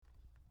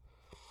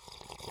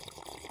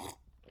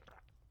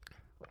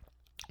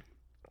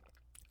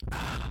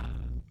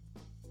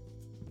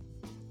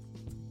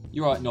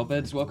You're right,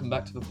 knobheads. Welcome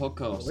back to the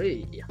podcast.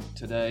 Wee.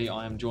 Today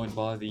I am joined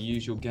by the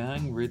usual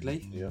gang,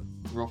 Ridley,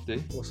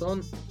 Rofty, What's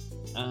on?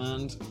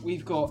 and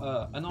we've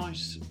got a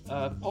nice,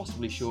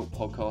 possibly short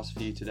podcast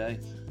for you today.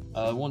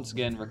 Once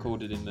again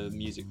recorded in the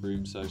music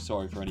room, so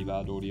sorry for any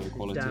bad audio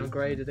quality.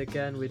 Downgraded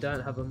again. We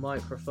don't have a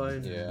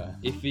microphone. Yeah.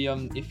 If the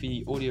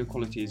audio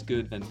quality is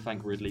good, then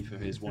thank Ridley for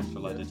his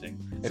wonderful editing.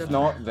 If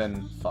not,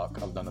 then fuck,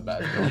 I've done a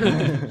bad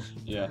job.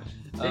 Yeah.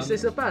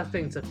 It's a bad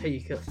thing to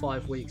peak at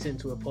 5 weeks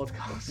into a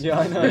podcast. Yeah,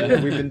 I know.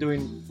 We've been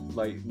doing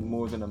like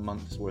more than a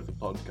month's worth of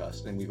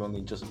podcast, and we've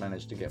only just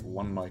managed to get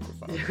one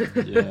microphone.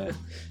 Yeah.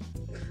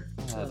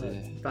 Oh,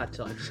 dear. Bad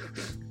times.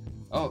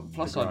 Oh,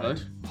 plus The side though,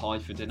 grind. pie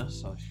for dinner,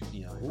 so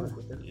you know.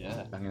 Ooh.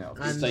 Yeah. Banging out.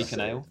 And- Steak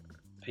and ale.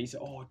 Pizza.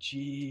 Oh,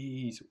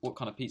 jeez. What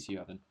kind of pizza are you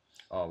having?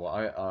 Oh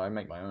well, I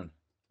make my own.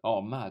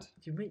 Oh, mad.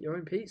 You make your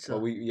own pizza.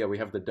 Well, we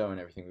have the dough and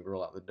everything. We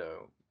roll out the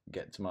dough,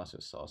 get tomato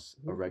sauce,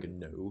 Ooh.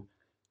 oregano.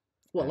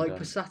 What, and, like um,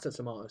 passata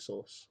tomato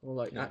sauce? Or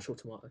like Yeah. actual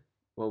tomato?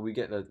 Well, we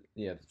get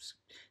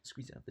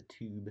squeeze it out the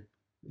tube,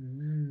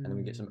 and then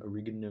we get some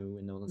oregano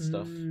and all that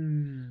stuff.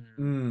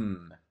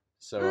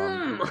 So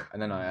and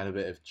then I add a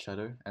bit of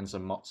cheddar and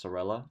some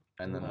mozzarella,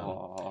 and then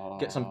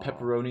get some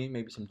pepperoni,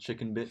 maybe some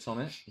chicken bits on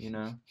it, you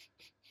know.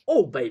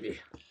 Oh, baby.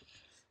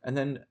 And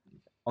then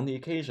on the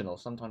occasional,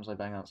 sometimes I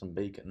bang out some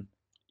bacon.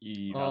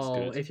 Yeah, that's Oh,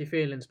 good. if you're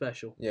feeling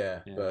special.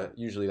 Yeah, Yeah. but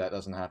usually that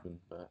doesn't happen.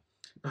 But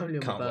Only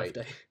on Can't my wait.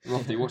 birthday.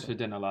 Rofty, what's for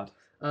dinner, lad?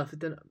 For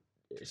dinner,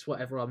 it's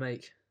whatever I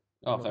make.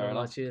 Oh, I'm not fair gonna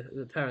lie enough. to you.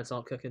 The parents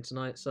aren't cooking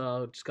tonight, so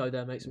I'll just go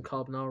there and make some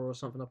carbonara or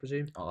something, I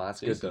presume. oh, that's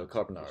Decent. good though.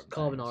 Carbonara.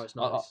 Carbonara is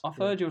nice. I've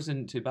heard yours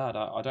isn't too bad.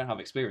 I don't have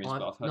experience,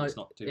 but I've heard no, it's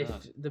not too if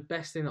bad. the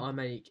best thing that I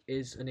make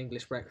is an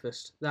English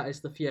breakfast. That is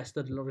the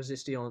Fiesta de la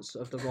Resistance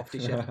of the Rofty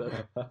Chef book.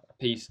 I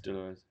Peace de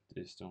la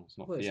Resistance,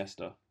 not What is-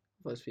 Fiesta.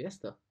 thought it's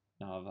Fiesta.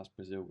 No, that's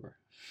Brazil, bro.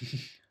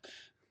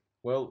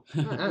 Well,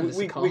 And it's a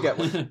we car. get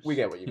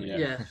what you mean. Yeah.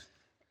 Yeah.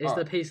 It's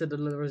Alright. the Pizza de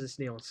la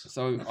Resistance.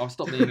 So I'll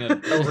stop being a.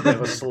 That was a bit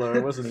of a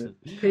slur, wasn't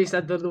it?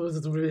 Pizza de la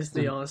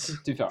Resistance.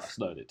 To be fair, I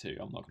slurred it too.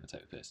 I'm not going to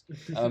take the piss.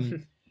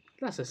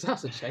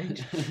 That's a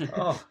change.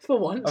 Oh, For a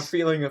once.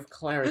 feeling of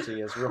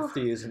clarity as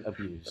Rofty isn't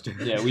abused.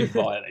 Yeah, we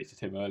violated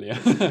him earlier.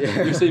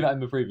 Yeah. You've seen that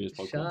in the previous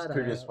podcast. Shut up.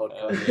 Previous Uh,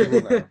 podcast. you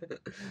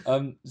will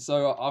know.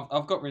 So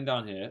I've got written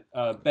down here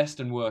best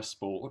and worst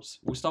sports.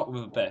 We'll start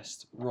with the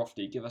best.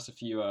 Rofty, give us a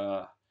few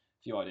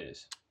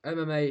ideas.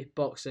 MMA,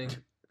 boxing,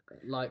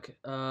 like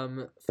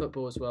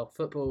football as well.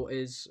 Football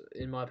is,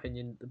 in my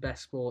opinion, the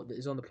best sport that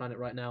is on the planet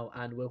right now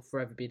and will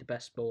forever be the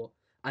best sport,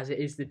 as it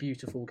is the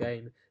beautiful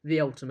game, the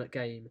ultimate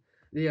game,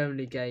 the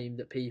only game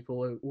that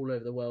people all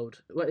over the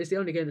world... Well, it's the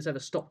only game that's ever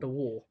stopped a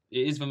war.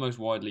 It is the most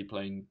widely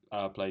played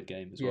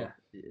game as well. Yeah,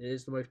 it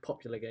is the most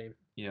popular game.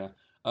 Yeah.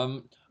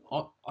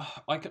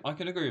 I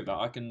can agree with that.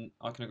 I can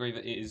agree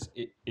that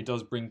it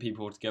does bring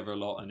people together a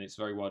lot, and it's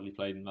very widely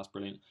played, and that's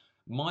brilliant.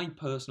 My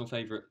personal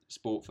favourite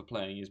sport for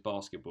playing is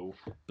basketball,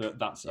 but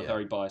that's a Yeah.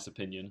 very biased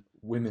opinion.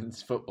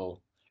 Women's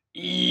football.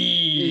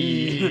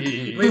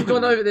 We've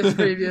gone over this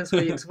previous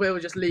weeks. We'll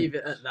just leave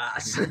it at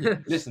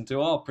that. Listen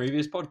to our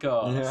previous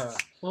podcast. Yeah.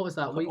 What was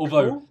that, week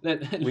Although, 4?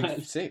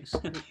 Week 6.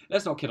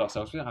 let's not kid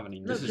ourselves. We don't have any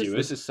No,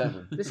 viewers. This is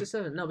 7. This is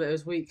 7. No, but it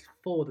was week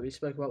 4 that we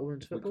spoke about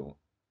women's football.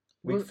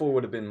 Week 4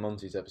 would have been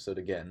Monty's episode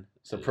again,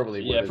 so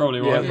probably Yeah, would've- probably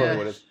yeah, would. probably Yeah.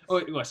 would have.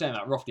 Oh, well, saying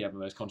that, Rofty had the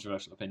most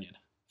controversial opinion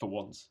for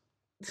once.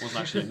 It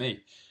wasn't actually me,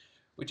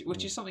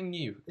 which is something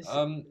new.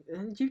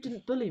 And you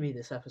didn't bully me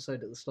this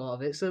episode at the start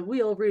of it, so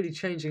we are really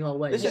changing our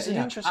ways. This is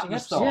an interesting at the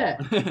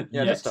episode. start. Yeah.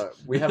 Yeah, let's start.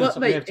 We have But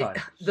some, mate, we have time.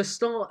 the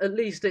start, at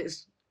least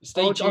it's...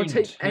 Stay I'll tuned.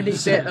 take any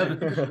bit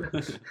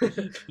of...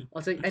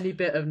 I'll take any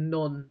bit of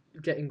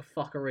non-getting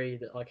fuckery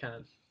that I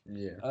can.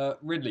 Yeah.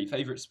 Ridley,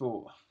 favourite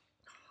sport?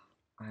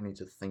 I need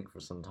to think for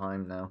some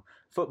time now.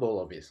 Football,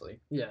 obviously.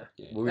 Yeah.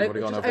 We've already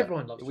gone over.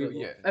 Everyone loves We-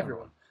 football. yeah,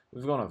 Everyone.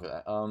 We've gone over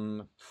that.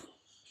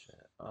 Shit.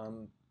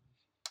 And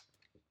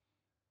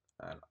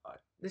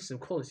This is some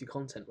quality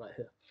content right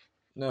here.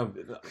 no,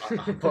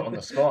 I'm put on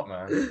the spot,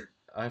 man.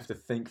 I have to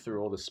think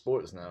through all the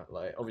sports now.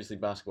 Like, obviously,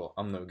 basketball,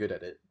 I'm no good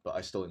at it, but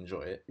I still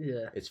enjoy it.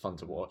 Yeah. It's fun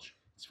to watch.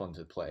 It's fun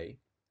to play.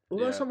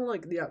 Although Yeah. someone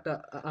like the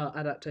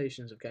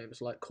adaptations of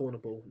games like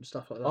Cornerball and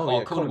stuff like that. Oh,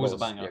 yeah, Cornerball's a Cornerball's-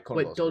 banger. Yeah,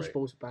 Wait, Cornerball's great.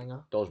 Dodgeball's a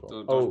banger.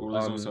 Dodgeball.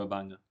 Dodgeball is also a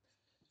banger.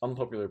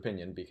 Unpopular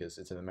opinion because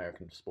it's an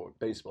American sport.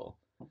 Baseball.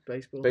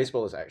 Baseball.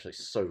 Baseball is actually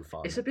so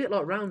fun. It's a bit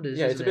like Rounders,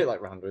 yeah, isn't it's a it? bit like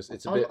Rounders.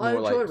 It's a I bit more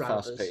enjoy like Rounders.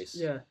 fast paced.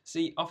 Yeah.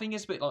 See, I think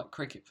it's a bit like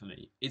cricket for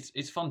me.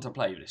 It's fun to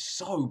play, but it's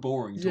so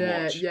boring to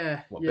Yeah, watch.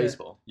 yeah, What, yeah.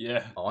 baseball?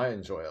 Yeah. Oh, I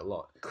enjoy it a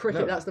lot.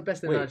 Cricket, No, that's the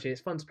best wait, analogy.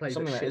 It's fun to play,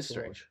 something but that shit is to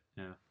strange.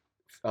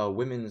 watch.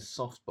 Women's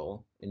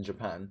softball in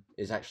Japan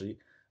is actually.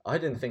 I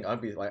didn't think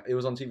I'd be like. It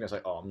was on TV. I was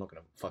like, oh, I'm not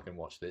gonna fucking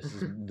watch this.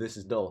 This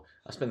is dull.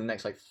 I spent the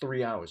next like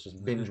 3 hours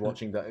just binge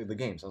watching the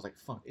games. I was like,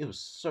 fuck, it was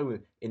so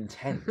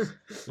intense.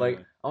 Like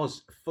I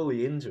was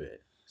fully into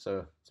it.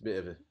 So it's a bit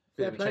of a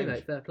Fair of a play, change.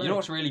 mate. Fair play. You know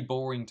what's really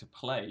boring to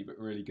play, but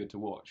really good to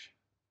watch?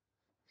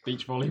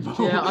 Beach volleyball.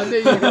 Yeah, I knew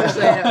you were going to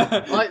say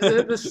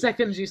it. The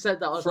second you said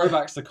that, I was like,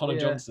 Throwbacks to Connor yeah.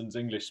 Johnson's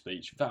English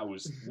speech. That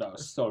was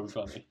so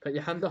funny. put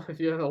your hand up if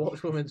you ever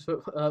watch women's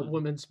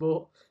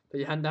sport. Put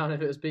your hand down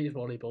if it was beach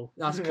volleyball.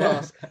 That's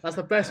class. That's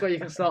the best way you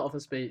can start off a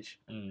speech.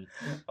 Mm.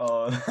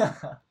 Oh,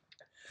 that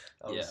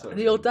was Yeah. so The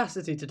good.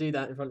 audacity to do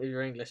that in front of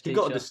your English He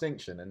teacher. got a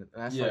distinction, and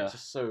that's Yeah. like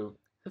just so.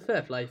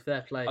 Fair play,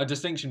 fair play. A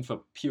distinction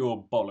for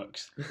pure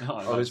bollocks.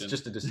 I Oh, it's imagine.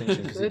 just a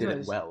distinction because he did it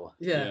It's- well.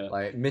 Yeah. Yeah.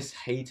 Like Miss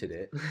hated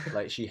it.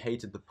 Like she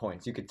hated the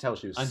points. You could tell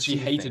she was. And she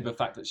seething. hated the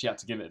fact that she had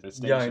to give it a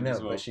distinction Yeah, I know, as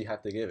well. but she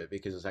had to give it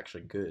because it's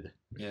actually good.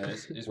 Yeah,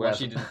 it's why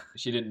Whereas-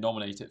 she didn't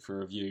nominate it for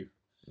review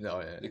No,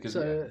 yeah. because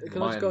So yeah,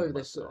 can I just go mine over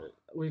this? must not.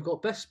 We've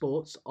got best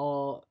sports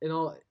are in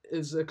our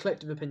is a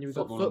collective opinion. We've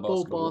got Football and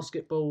football,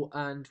 basketball.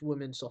 basketball, and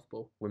women's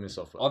softball. Women's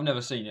softball. I've never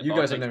seen it. You but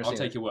guys have never I'll seen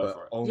take it. your word but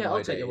for it. oh Yeah, my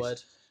I'll take your days.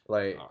 word.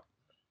 Like, Alright.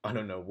 I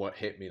don't know what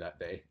hit me that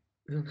day.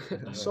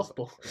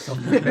 Softball.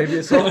 Maybe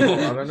it's softball.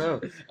 I don't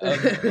know.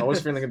 Um, I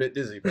was feeling a bit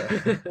dizzy,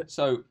 but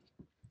So,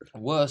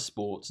 worst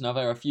sports. Now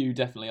there are a few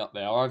definitely up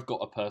there. I've got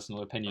a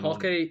personal opinion on.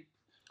 Hockey.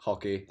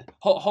 hockey.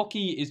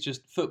 Hockey is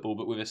just football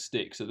but with a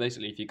stick. So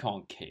basically, if you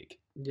can't kick,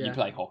 you Yeah.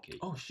 play hockey.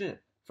 Oh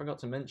shit! Forgot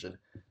to mention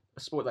a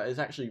sport that is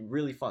actually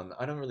really fun.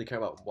 I don't really care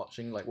about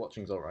watching. Like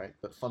watching's alright,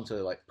 but fun to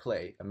like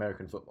play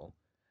American football.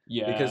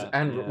 Yeah. Because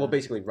yeah. well,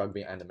 basically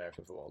rugby and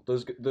American football.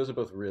 Those are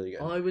both really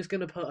good. I was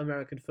gonna put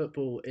American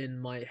football in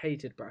my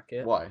hated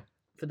bracket Why?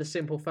 for the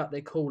simple fact they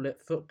call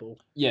it football.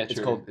 Yeah, It's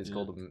true. called yeah.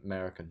 called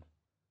American.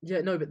 Yeah,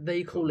 no, but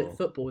they call Football. it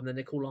football and then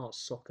they call ours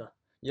soccer.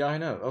 Yeah, I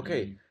know.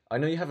 Okay, Mm. I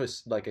know you have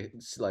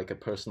a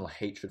personal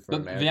hatred for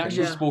But American. the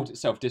actual Yeah. sport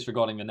itself,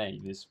 disregarding the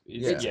name, is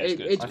Yeah. it's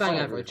good. It's I bang find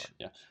it average.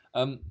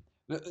 Yeah.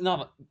 But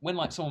no, when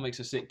like someone makes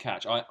a sick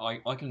catch, I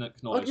can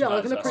acknowledge. yeah, I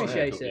that, can that's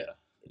appreciate cool, it.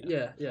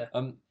 Yeah. Yeah.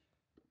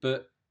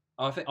 But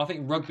I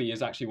think rugby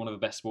is actually one of the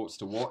best sports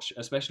to watch,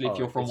 especially if Oh,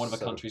 you're from it's one of the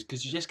so- countries,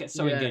 because you just get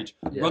so Yeah, engaged.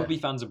 yeah. Rugby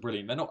fans are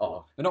brilliant.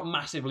 Oh. They're not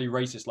massively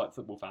racist like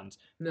football fans,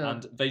 No.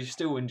 and they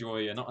still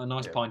enjoy a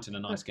nice Yeah. pint and a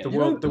nice The game. You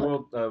know,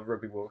 World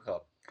Rugby World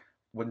Cup.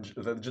 When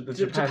the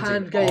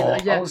Japan team- game, oh,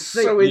 yeah. I was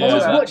Mate, so I into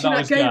was that. watching That that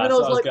was game gas, and I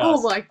was that was like, gas.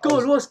 oh my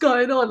god, what's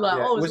going on? Like,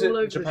 Yeah, I was was all it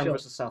over Japan the shop.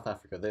 versus South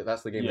Africa?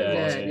 That's the game Yeah,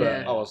 they lost. yeah, But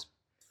yeah. I was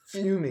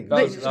fuming. That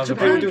Mate, was a Japan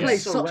brilliant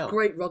plays so such well.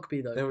 great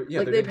rugby though. They were- yeah,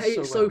 like they they were play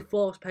doing it so so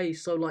well. fast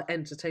paced, so like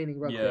entertaining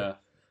rugby. Yeah.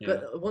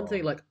 But one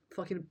thing, Oh. like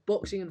fucking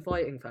boxing and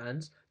fighting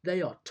fans,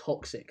 they are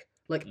toxic.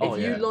 Like Oh,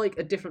 if you yeah. like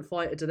a different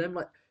fighter to them,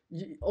 like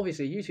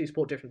obviously you two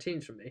support different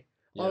teams from me.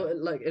 Yeah.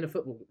 Like in a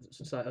football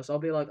society, so I'll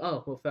be like,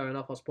 oh well, fair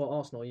enough. I'll support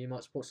Arsenal. You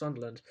might support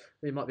Sunderland.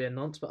 You might be a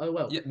nonce, but oh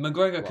well. Yeah,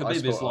 McGregor Well, I Khabib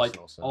is support like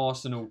Arsenal, so-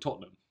 Arsenal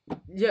Tottenham.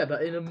 Yeah,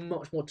 but in a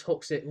much more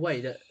toxic way.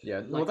 That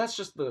Yeah, well, like- that's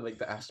just the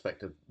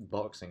aspect of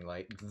boxing.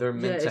 Like they're Yeah,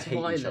 meant to it's hate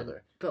each violent.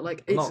 other. but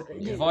like it's Not-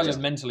 you- Yeah, Violent just-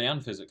 mentally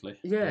and physically.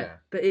 Yeah, Yeah.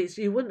 but it's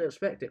you wouldn't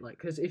expect it, like,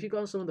 because if you go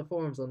on some of the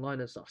forums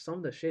online and stuff, some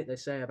of the shit they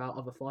say about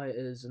other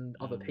fighters and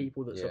other Mm,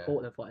 people that yeah.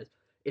 support them fighters,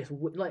 it's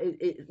like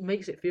it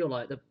makes it feel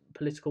like the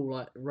political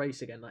like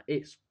race again. Like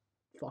it's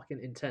fucking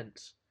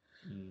intense.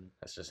 Mm.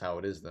 That's just how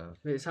it is, though.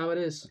 It's how it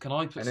is. Can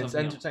I put And it's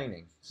something?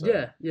 entertaining. So.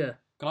 Yeah, yeah.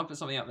 Can I put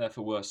something out there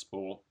for worst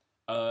sport?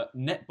 Netball.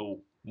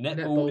 Netball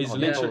Netball, is Oh,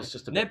 yeah. literally netball's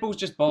just a bit- netball's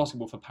just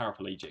basketball for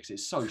paraplegics.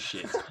 It's so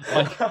shit.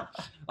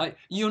 Like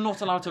you're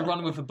not allowed to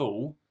run with a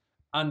ball,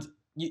 and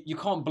you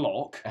can't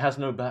block. It has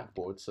no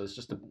backboard, so it's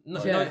just a.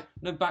 No, Yeah.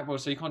 no backboard,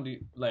 so you can't do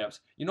layups.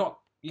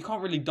 You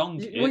can't really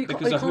dunk it Well, you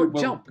because can't, the you hoop can't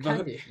will- jump, the can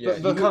hoop- you? Yeah, the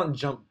you hoop- can't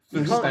jump the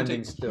hoop-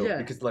 standing still Yeah.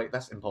 because like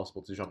that's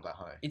impossible to jump that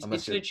high. It's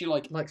unless you're- literally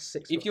like Like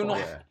 6 if foot you're not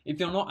five. Yeah. if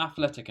you're not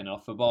athletic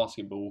enough for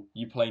basketball,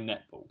 you play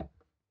netball.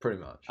 pretty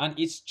much. And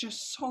it's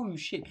just so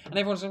shit. And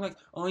everyone's like,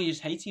 oh, you're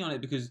just hating on it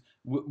because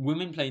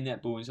women play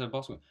netball instead of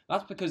basketball.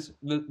 That's because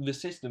the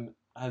system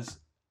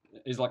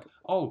is like,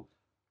 oh,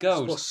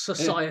 girls. What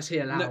society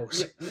No,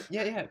 allows.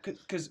 yeah,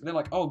 because they're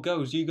like, oh,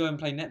 girls, you go and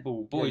play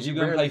netball. Boys, you you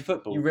go and play rarely-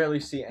 football. You rarely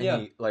see any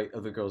Yeah. like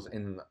other girls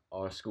in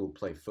our school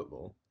play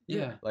football.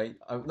 yeah. Like,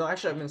 no,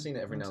 actually, I've been seeing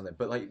it every now and then.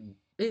 But like,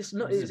 It's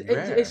not. This It's, is it's,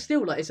 rare. it's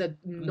still like it's a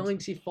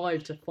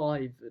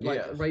 95-5 like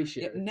Yeah.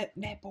 ratio. Yeah,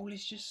 netball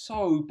is just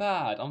so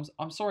bad.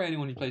 I'm sorry,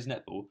 anyone who plays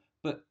netball,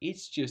 but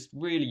it's just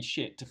really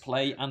shit to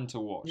play and to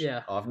watch.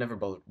 Yeah. I've never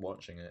bothered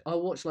watching it. I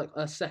watched like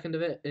a second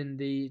of it in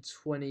the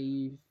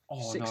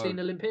 2016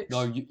 no. Olympics.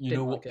 No, you Didn't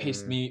know what like it.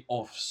 pissed me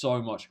off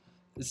so much?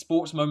 The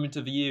sports moment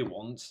of the year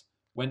once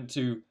went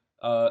to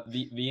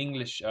the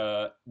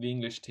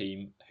English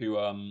team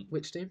who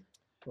Which team?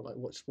 Or like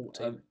what sport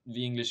team?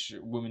 the English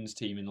women's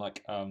team in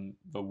like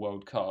the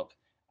World Cup,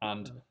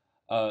 and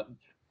Oh.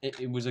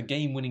 it was a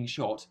game-winning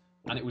shot,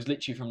 and it was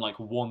literally from like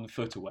 1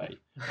 foot away.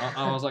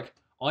 I was like,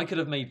 I could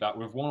have made that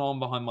with one arm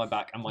behind my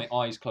back and my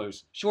eyes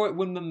closed. Sure, it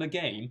won them the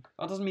game.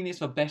 That doesn't mean it's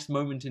the best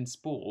moment in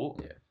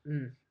sport. Yeah.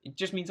 Mm. It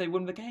just means they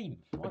won the game.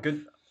 A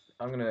good.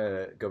 I'm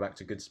gonna go back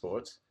to good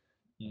sports.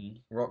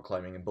 Mm. Rock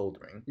climbing and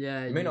bouldering.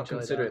 Yeah, You may you not enjoy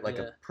consider that, it like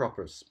yeah. a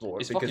proper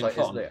sport It's because fucking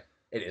like fun.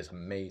 it is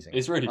amazing.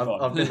 It's really fun.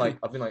 I've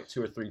been like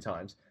 2 or 3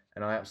 times,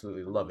 and I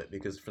absolutely love it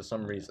because for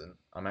some reason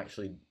I'm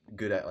actually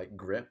good at like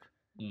grip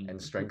Mm.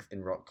 and strength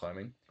in rock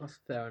climbing. That's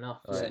fair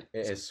enough. Like,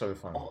 it is so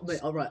fun. Oh,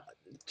 mate, all right,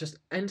 just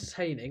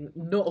entertaining.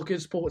 Not a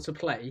good sport to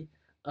play.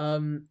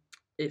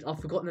 I've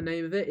forgotten the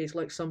name of it. It's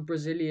like some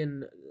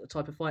Brazilian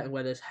type of fighting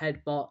where there's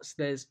headbutts.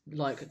 There's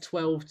like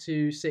 12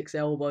 to 6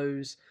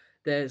 elbows.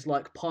 There's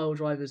like pile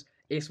drivers.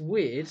 It's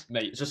weird.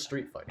 Mate, It's just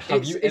Street Fighter.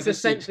 Have It's, you it's ever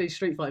essentially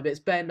Street Fighter, but it's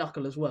bare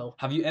knuckle as well.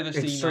 have you ever It's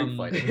seen Street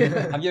Fighting.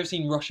 have you ever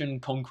seen Russian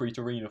concrete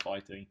arena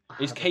fighting?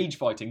 It's haven't. cage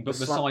fighting, but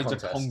The the slap sides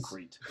contests. are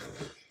concrete.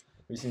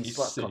 We've seen It's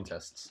slap sick.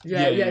 contests.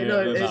 Yeah, no,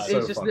 they're it's, mad. it's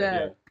So just funny,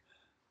 there.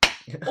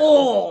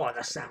 Oh,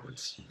 the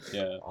sounds.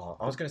 Yeah. Oh,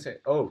 I was gonna say,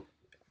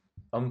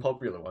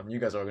 unpopular one. You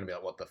guys are gonna be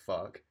like, what the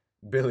fuck?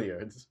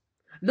 Billiards.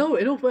 No,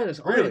 in all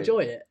fairness, I Really? enjoy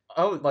it.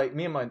 Oh, like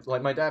me and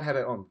my dad had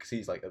it on because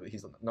he's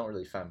not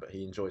really a fan, but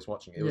he enjoys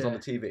watching it. It was on Yeah.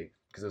 the TV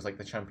because it was like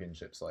the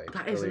championships. Like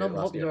That is an earlier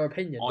last year. unpopular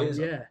opinion.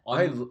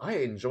 I- Yeah. I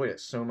enjoyed it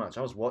so much.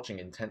 I was watching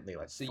intently,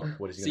 like, See- fuck,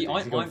 what is he see, gonna do?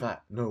 Is he going I'm- for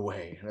that? No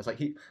way. And it's like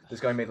this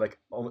guy made like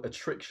a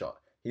trick shot.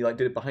 He like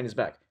did it behind his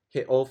back,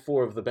 hit all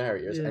 4 of the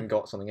barriers, Yeah. and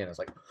got something in. I was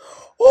like,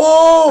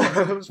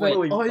 oh! It was Wait,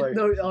 really, I like-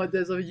 know.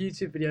 There's a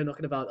YouTube video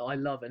knocking about that I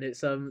love, and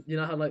it's you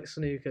know how like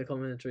snooker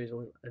commentaries,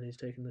 and he's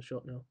taking the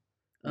shot now.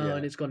 Yeah.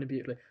 And it's gone in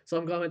beautifully. So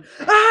I'm going,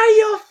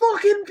 you're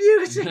fucking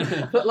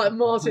beauty! But like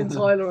Martin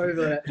Tyler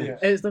over it. Yeah.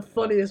 It's the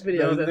funniest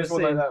video I've ever There's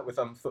one like seen. that with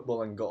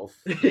football and golf.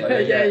 Yeah,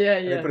 Like, yeah.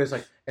 And they put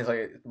it's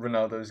like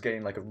Ronaldo's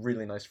getting like a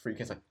really nice free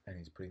kick. It's like, and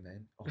he's putting that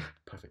in. Oh,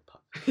 perfect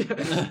putt.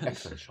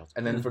 Excellent shot.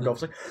 And then for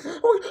golf, it's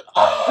like,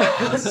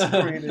 oh,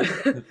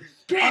 screaming.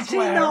 Get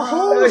in the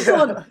hole,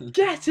 son!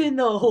 Get in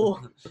the hole!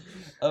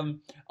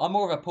 I'm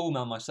more of a pool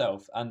man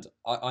myself, and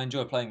I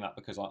enjoy playing that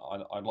because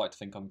I'd like to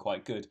think I'm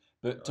quite good.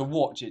 But to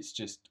watch, it's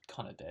just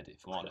kind of dead, if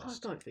I'm I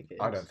honest. don't think it is.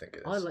 I don't think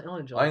it is. I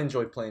enjoy I it.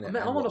 enjoy playing it. I mean,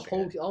 and I'm on a watching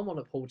pool. it. I'm on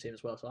a pool team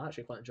as well, so I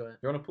actually quite enjoy it.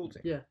 You're on a pool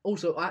team. Yeah.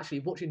 Also,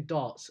 actually, watching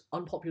darts.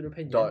 Unpopular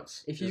opinion.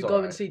 Darts. If you is go and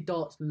alright. see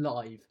darts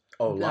live.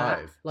 Oh, that-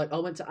 live. Like I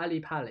went to Ali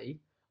Pali.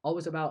 I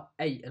was about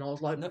 8, and I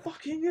was like, No-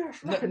 "Fucking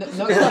yes!" No, man." no,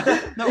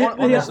 no,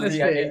 The honestly,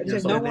 atmosphere, yeah,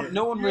 just no like- one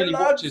Yeah, really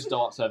lads. watches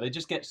darts though. They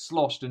just get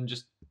sloshed and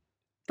just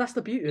That's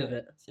the beauty of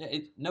it.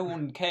 no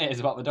one cares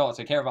about the darts.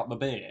 They care about the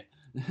beer.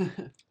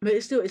 But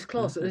it's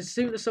class. As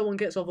soon as someone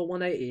gets off a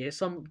 180, it's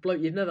some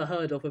bloke you've never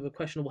heard of with a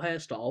questionable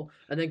hairstyle,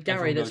 and then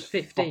Gary Everyone that's goes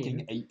 15.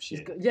 fucking ape he's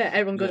shit. go- yeah,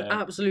 everyone goes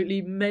Yeah.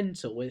 absolutely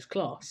mental. It's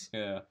class.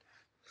 Yeah.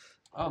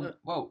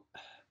 Well,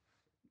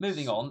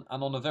 moving on,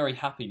 and on a very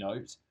happy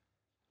note,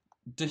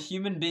 do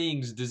human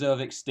beings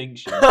deserve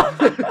extinction?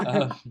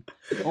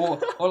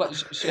 Or like,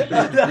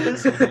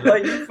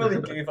 Like you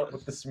fully gave up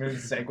with the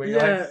smooth segue. You're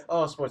Yeah. like,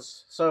 oh,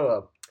 sports.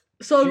 So,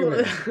 So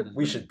humans,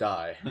 we should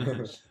die.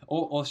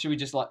 or should we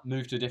just like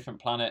move to a different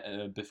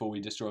planet before we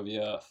destroy the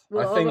Earth?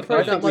 well, I I'm think- afraid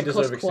I that think we might cost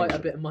deserve quite a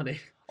extinction. bit of money.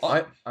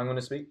 I'm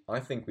gonna speak. I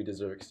think we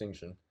deserve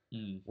extinction.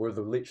 Mm, We're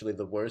literally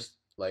the worst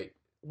We're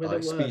the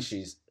worst.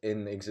 species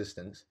in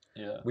existence.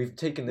 yeah. We've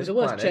taken We're this the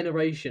worst planet.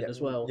 generation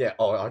as well. Yeah.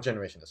 Oh, our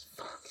generation is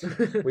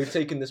fucked. We've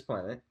taken this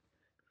planet,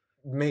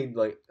 made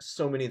like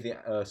so many of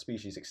the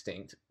species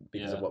extinct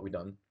because of Yeah. what we've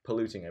done,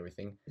 polluting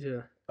everything.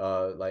 Yeah.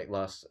 Like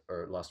last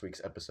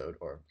week's episode,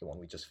 or the one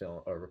we just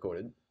filmed or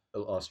recorded,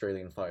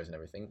 Australian fires and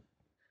everything,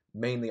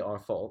 mainly our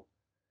fault.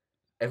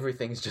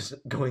 Everything's just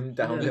going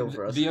downhill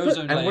for us, The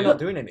ozone and we're layer. not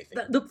doing anything.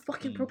 The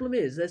fucking Mm. problem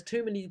is there's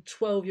too many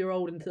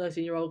 12-year-old and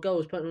 13-year-old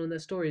girls putting on their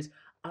stories.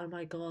 Oh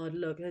my god,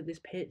 look at this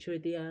picture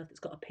of the Earth.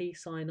 It's got a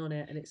peace sign on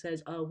it, and it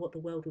says, "Oh, what the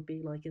world would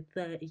be like in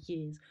 30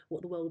 years.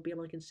 What the world would be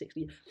like in 60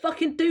 years."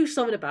 Fucking do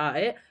something about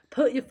it.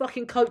 Put your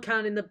fucking Coke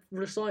can in the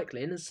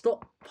recycling and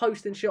stop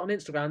posting shit on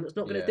Instagram that's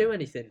not going to Yeah. do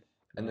anything.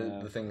 And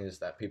Yeah. the thing is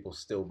that people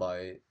still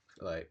buy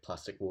like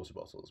plastic water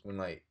bottles when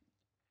like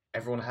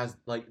everyone has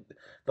like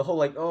the whole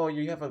like, oh,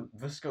 you have a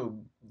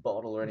Visco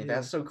bottle or anything. Yeah.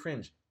 That's so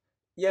cringe.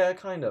 Yeah,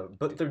 kind of,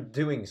 but they're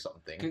doing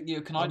something.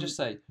 Can I just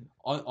say,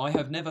 I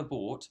have never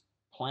bought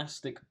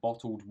plastic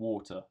bottled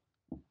water.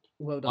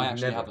 Well done. I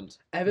actually Never. haven't.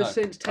 Ever No,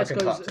 since I can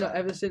clap Tesco's, to no, that.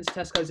 ever since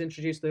Tesco's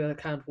introduced the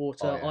canned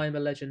water, Oh, yeah. I am a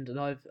legend, and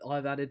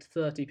I've added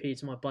 30p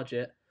to my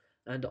budget,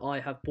 and I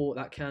have bought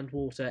that canned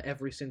water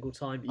every single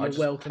time. You're just-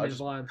 welcome I in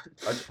just-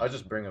 environment. I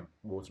just bring a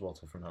water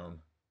bottle from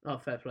home. Oh,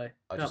 fair play.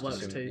 I That just works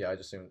assume, too. Yeah, I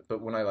just assume.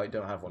 But when I like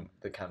don't have one,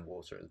 the canned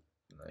water.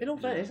 Like, In all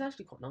fairness, Yeah. it's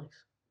actually quite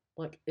nice.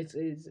 Like it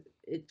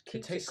it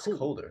keeps tastes it cool.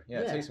 colder.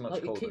 Yeah, it tastes much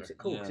like, colder. It keeps it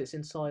cool because Yeah. it's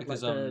inside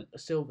Because, like the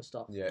silver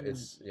stuff. Yeah, Mm.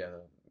 it's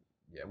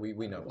yeah.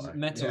 We know why.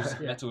 Metals Yeah.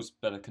 Yeah. metals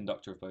better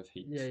conductor of both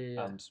heat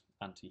Yeah. and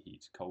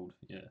anti-heat, cold.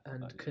 Yeah.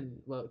 And that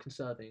is-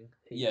 conserving.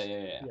 Heat. yeah.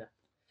 Yeah.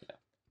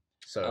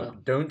 So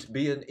don't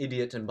be an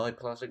idiot and buy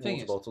plastic Thing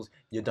water is- bottles.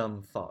 You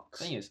dumb fucks.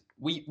 Thing is,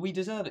 we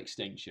deserve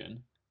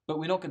extinction, but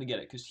we're not going to get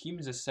it because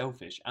humans are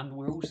selfish and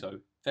we're also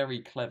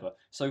very clever.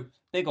 So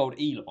big old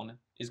Elon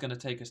is going to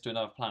take us to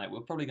another planet.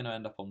 We're probably going to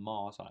end up on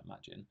Mars, I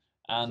imagine.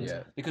 And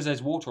Yeah. because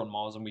there's water on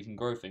Mars and we can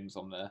grow things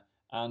on there,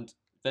 and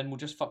then we'll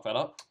just fuck that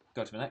up,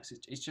 go to the next.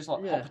 It's just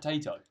like Yeah. hot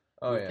potato.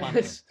 Oh with yeah.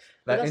 planets.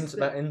 But That that's the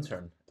that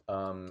intern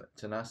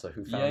to NASA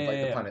who found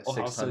like the planet Oh,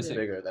 six that's so times sick.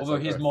 bigger. That's Although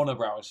like his Earth.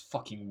 monobrow is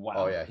fucking wow.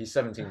 Oh yeah, he's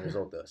 17 years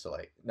old though, so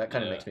like that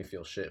kind of Yeah. makes me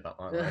feel shit about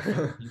my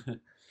Yeah. life.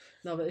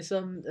 No, but it's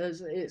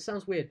it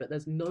sounds weird, but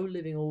there's no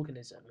living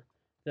organism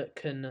that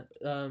can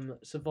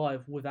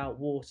survive without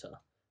water.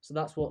 So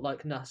that's what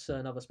like NASA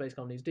and other space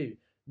companies do.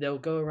 They'll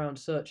go around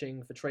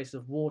searching for traces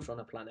of water on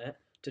a planet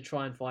to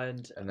try and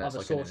find And that's other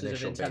like an sources of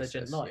initial intelligent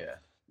basis, life. yeah.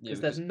 Yeah,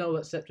 there's no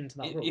exception to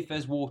that rule. if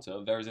there's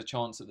water, there is a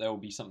chance that there will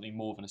be something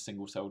more than a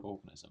single-celled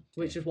organism.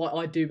 Which is why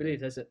I do believe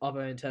there's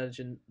other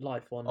intelligent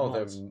life on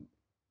Mars.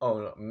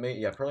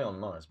 Yeah, probably on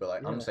Mars, but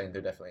like Yeah. I'm saying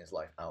there definitely is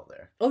life out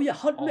there. Oh yeah,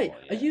 mate.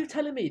 yeah. Are you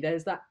telling me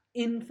there's that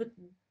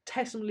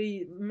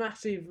infinitesimally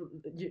massive?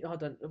 I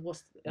don't.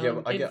 What's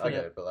I get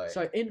it, but like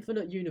Sorry,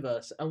 infinite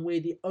universe, and we're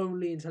the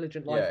only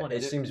intelligent life yeah, on it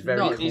it. seems very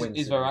No. coincidental.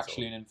 Is there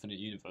actually an infinite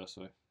universe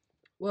though?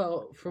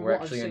 Well, from We're what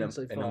I've actually seen in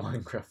so a far,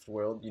 Minecraft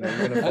world. You know,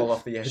 you're gonna fall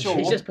off the edge. Sure.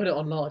 he's just put it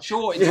on large.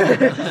 Sure,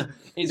 Yeah.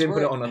 it's Didn't put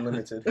re- it on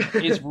unlimited.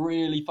 it's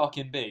really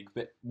fucking big,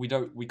 but we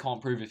can't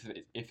prove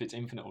if it's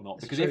infinite or not.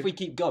 It's Because true. if we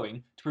keep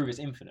going to prove it's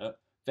infinite,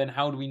 then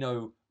how do we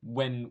know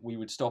when we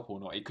would stop or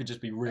not? It could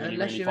just be really,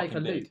 Unless really you make a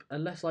fucking big. loop,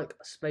 unless like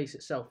space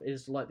itself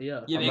is like the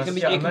Earth. Yeah, but Unless,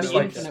 it can unless, be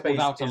like, infinite space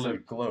without a is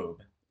loop.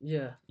 globe.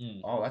 Yeah, Mm.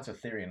 Oh, that's a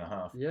theory and a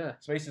half. yeah.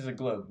 Space is a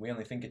globe. We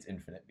only think it's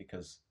infinite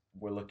because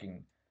we're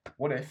looking.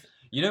 What if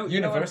You know,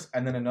 universe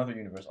and then another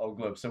universe? Oh,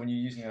 globe. So when you're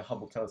using a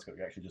Hubble telescope,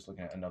 you're actually just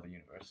looking at another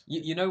universe.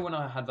 you know when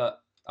I had that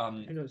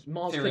Who knows?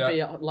 Mars theory, could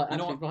be like you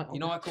know actually what, right. you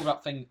know I called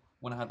that thing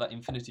when I had that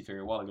infinity theory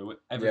a while ago.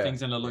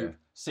 Everything's in a loop. yeah.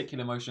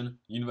 Circular motion.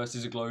 Universe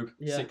is a globe.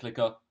 Yeah.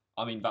 Cyclica.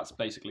 I mean, that's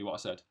basically what I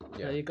said.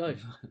 Yeah. There you go.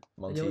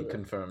 Monty you're-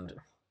 confirmed.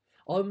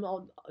 I've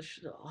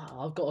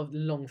got a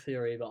long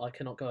theory, but I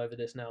cannot go over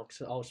this now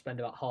because I'll spend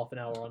about half an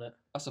hour on it.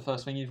 That's the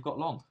first thing you've got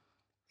long.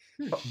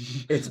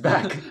 It's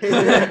back.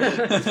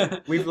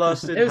 We've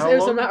lasted It was, how it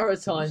was a long? matter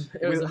of time.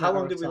 It was a How matter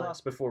long of did we time.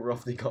 last before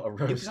Rofty got a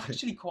It was roast?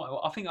 actually quite.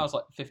 I think I was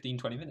like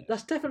 15-20 minutes.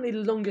 That's definitely the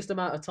longest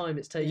amount of time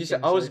it's taken. You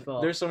said, so I was.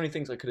 far. There's so many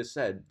things I could have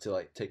said to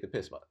like take the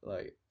piss, but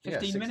like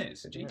 15 yeah,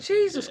 minutes.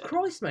 Jesus Yeah.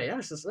 Christ, mate,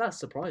 that's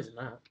surprising.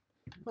 That.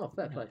 Oh,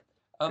 fair play.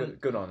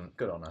 Good on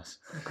us.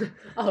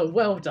 Oh,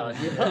 well done.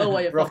 You put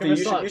away a fucking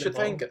Rofty, you recycling should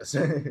thank bottle.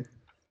 us.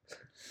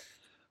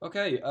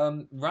 Okay.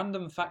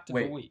 Random fact of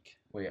the Wait. week.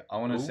 Wait, I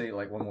want to Ooh. say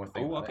like one more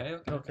thing. Oh, about it.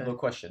 okay. Okay. A little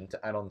question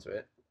to add on to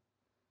it.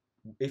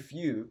 If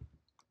you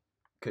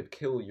could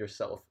kill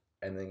yourself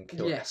and then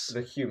kill Yes.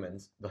 the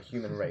humans, the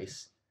human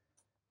race,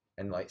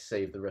 and like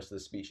save the rest of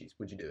the species,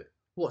 would you do it?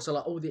 What? So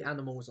like all the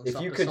animals and If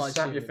stuff. you could besides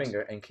snap your humans?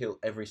 finger and kill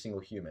every single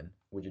human,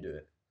 would you do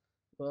it?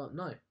 Well,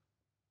 no.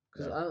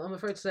 Because No. I'm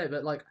afraid to say it,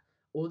 but like,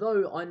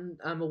 although I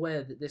am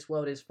aware that this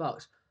world is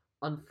fucked,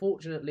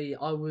 unfortunately,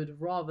 I would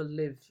rather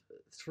live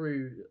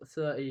through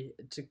 30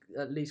 to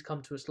at least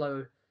come to a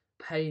slow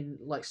pain,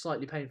 like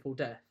slightly painful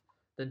death,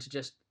 than to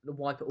just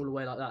wipe it all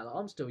away like that. Like,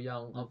 I'm still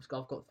young. I've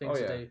got things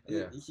to do.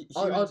 Yeah.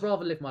 I'd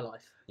rather live my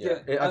life. Yeah,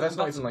 Yeah, that's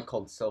not that's- even like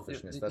called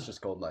selfishness. That's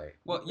just called like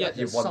Well, yeah,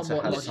 you want to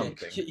somewhat have logic.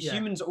 something. Yeah.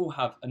 Humans all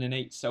have an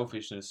innate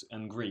selfishness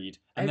and greed,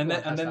 and Everyone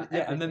then has that, and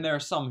then everything. there are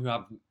some who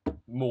have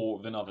more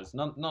than others.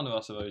 None of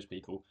us are those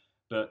people,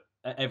 but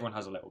everyone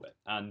has a little bit,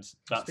 and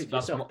that's Speak for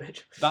that's yourself, what,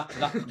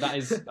 bitch. that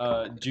is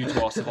due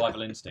to our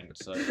survival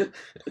instinct. So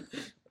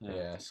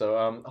Yeah. So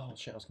oh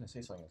shit, I was gonna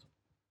say something.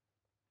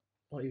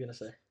 What are you gonna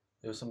say?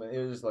 It was something. It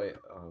was like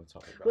oh,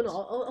 topic. Well,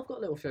 no, I've got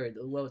a little theory that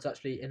the world's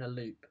actually in a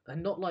loop,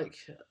 and not like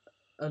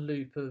a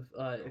loop of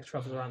it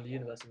travels around the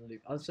universe in a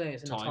loop. I was saying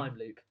it's in a Time. time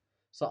loop.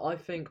 So I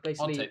think I'll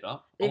basically take that. I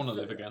if want to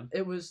live again.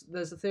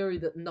 there's a theory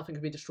that nothing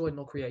can be destroyed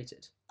nor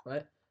created,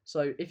 right?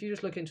 So if you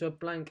just look into a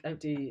blank,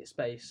 empty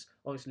space,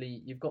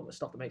 obviously you've got the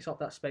stuff that makes up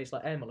that space,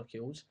 like air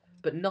molecules,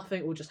 but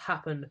nothing will just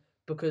happen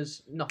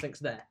because nothing's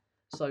there.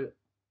 So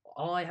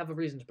I have a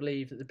reason to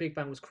believe that the Big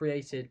Bang was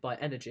created by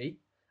energy,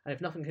 and if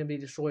nothing can be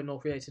destroyed nor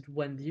created,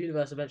 when the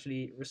universe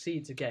eventually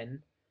recedes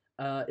again,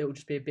 it will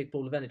just be a big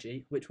ball of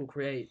energy, which will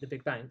create the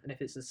Big Bang. And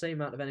if it's the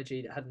same amount of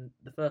energy that had in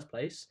the first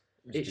place,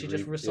 it should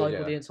just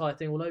recycle the entire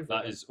thing all over That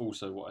again. is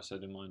also what I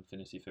said in my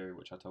infinity theory,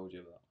 which I told you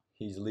about.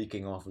 He's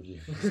leaking off of you.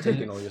 He's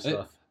taking all your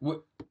stuff.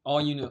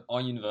 Our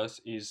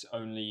universe is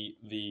only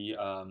the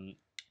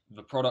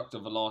product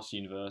of the last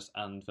universe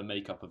and the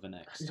makeup of the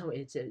next. No,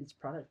 it's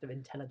product of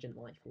intelligent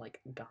life, like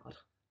God.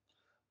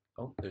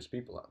 Oh, there's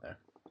people out there.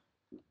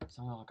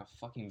 Sound like a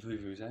fucking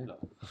vuvuzela.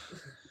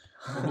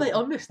 Mate,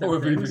 I missed that. Or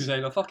a things.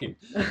 vuvuzela fucking.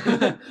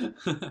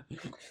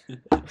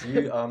 Do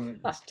you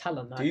That's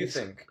talent. That do you is.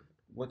 think?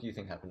 What do you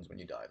think happens when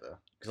you die though?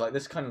 Because like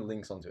this kind of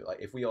links onto it. Like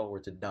if we all were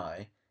to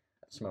die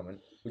at this moment,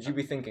 would you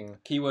be thinking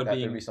Keyword that there'd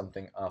being be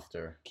something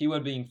after?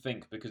 keyword being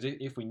think, because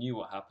if we knew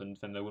what happened,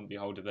 then there wouldn't be a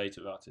whole debate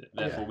about it.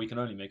 Therefore, Yeah. we can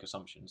only make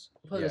assumptions.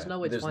 Well, there's Yeah, no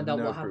way to there's find out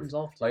no what proof. happens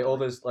after. Like you all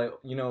die. those like Oh,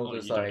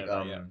 there's you don't like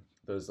know that yet.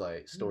 those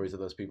like stories of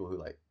those people who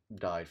like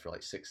died for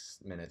like 6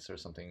 minutes or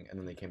something and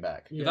then they came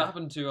back. Yeah. That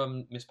happened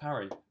to Miss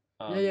Parry.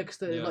 Yeah, because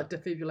they're yeah. like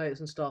defibrillators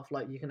and stuff.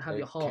 Like you can have They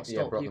your heart ca- yeah,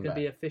 stop, brought you them can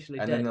be back. officially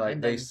And dead. then like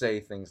and they then, say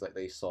things like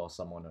they saw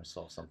someone or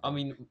saw something. I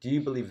mean, do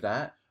you believe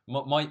that?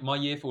 my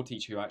year 4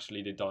 teacher who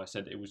actually did die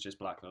said it was just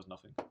black. There was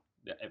nothing.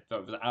 There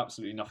was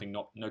absolutely nothing.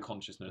 No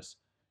consciousness.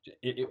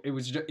 It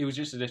was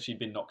just as if she'd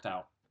been knocked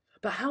out.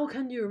 But how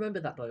can you remember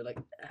that though? Like,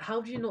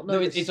 how do you not know? No,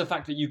 it's a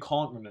fact that you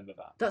can't remember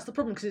that. That's the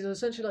problem, because it's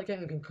essentially like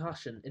getting a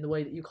concussion in the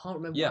way that you can't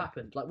remember Yeah. what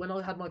happened. Like when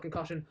I had my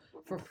concussion,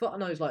 for fuck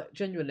knows, like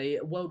genuinely,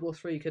 World War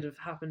III could have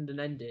happened and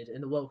ended,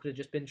 and the world could have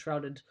just been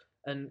shrouded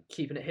and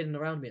keeping it hidden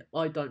around me.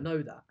 I don't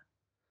know that.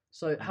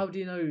 So how do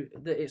you know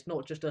that it's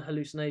not just a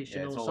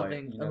hallucination Yeah, it's or all like,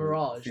 something, you a know, the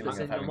mirage feeling that's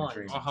of in your having a mind?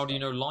 dream. Oh, how do you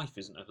know life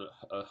isn't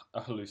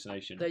a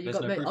hallucination? There you There's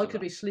go, no mate. proof I of could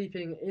that. be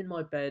sleeping in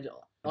my bed.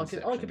 I could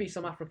Inception. be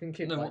some African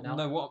kid No, right now.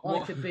 no. What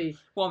I could be.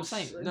 what I'm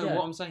saying? No, yeah.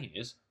 what I'm saying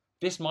is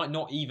this might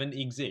not even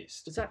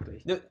exist.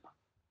 Exactly.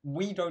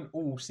 We don't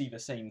all see the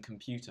same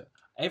computer.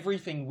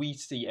 Everything we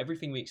see,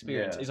 everything we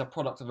experience Yeah. is a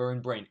product of our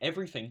own brain.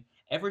 Everything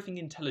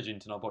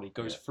intelligent in our body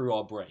goes Yeah. through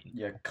our brain.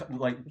 Yeah,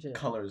 Yeah.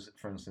 colors,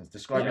 for instance. Like,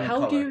 Describing a how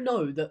color. do you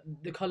know that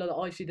the color that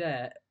I see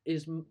there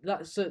is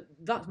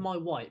that's my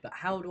white? But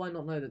how do I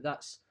not know that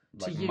that's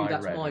Like to you my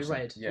that's red or my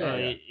something. red? Yeah.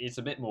 It's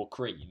a bit more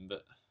cream,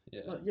 but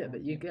yeah. Well, yeah,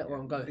 but you get where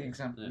I'm The going.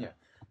 example, Yeah. yeah.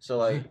 So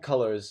like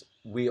colors,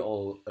 we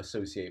all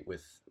associate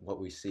with what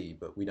we see,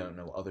 but we don't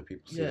know what other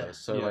people see Yeah. as.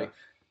 So Yeah.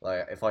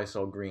 like if I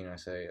saw green, I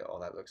say, oh,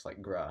 that looks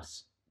like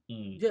grass.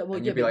 Mm. Yeah, well,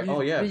 And yeah, you'd be but like,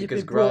 oh, yeah, you've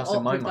because been brought grass in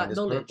up my with mind that is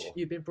knowledge. purple.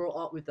 You've been brought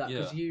up with that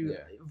because you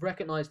Yeah.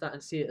 recognise that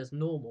and see it as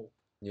normal.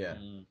 Yeah.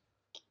 Mm.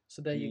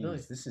 So there you go.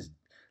 Jeez,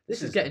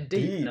 This is getting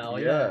deep now,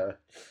 yeah.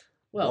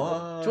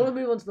 Well, do you want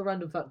to move on to the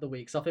random fact of the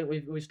week? 'Cause I think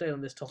we've stayed on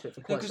this topic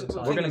for quite because some the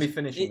time. We're thing going to is, be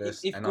finishing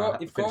this. If, and gra- I'll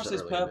if finish grass it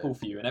is early a purple bit.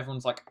 for you and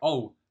everyone's like,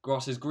 oh,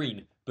 grass is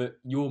green, but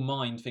your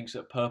mind thinks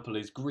that purple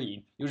is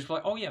green, you're just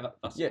like, oh yeah,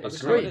 that's Yeah, that's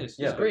it's how it green. is.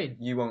 Yeah, It's green.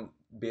 You won't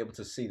be able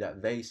to see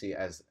that. They see it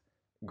as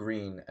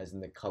green, as in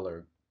the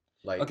color.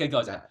 Like Okay,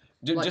 guys, that.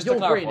 Like, just to your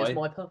clarify, green is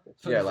my purple.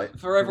 for, Yeah, like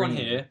for everyone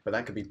green, here, but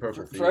that could be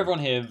purple for for you. everyone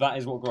here, that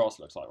is what grass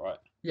looks like, right?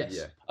 Yes.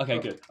 Yeah. Okay,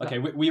 Well, good. Okay,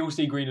 we all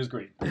see green as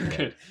green.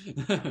 Good.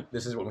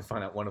 This is when we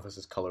find out one of us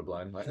is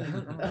colorblind. Like,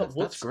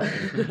 Whoops. that's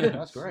great.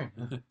 That's great.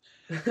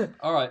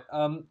 All right.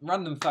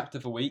 Random fact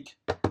of the week.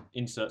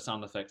 Insert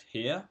sound effect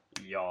here.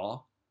 Yeah.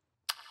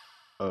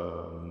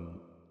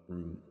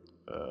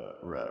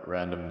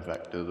 Random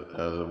fact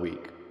of the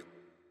week.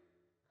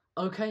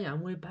 Okay,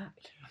 and we're back.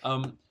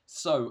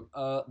 So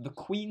the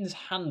Queen's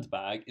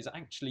handbag is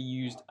actually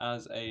used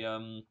as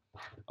a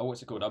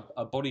what's it called?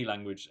 A body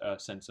language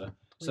sensor.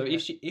 So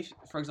Okay. if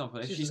for example,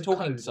 if It's she's just a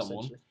talking code, to someone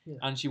essentially. Yeah.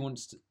 and she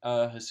wants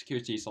her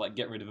security to like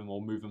get rid of them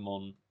or move them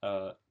on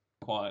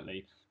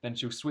quietly, then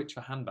she'll switch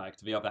the handbag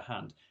to the other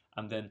hand,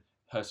 and then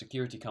her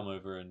security come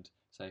over and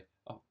say,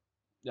 "Oh,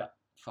 yeah,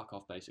 fuck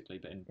off," basically,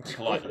 but in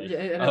politely. Yeah,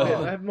 and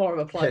a bit more of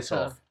a polite Piss term.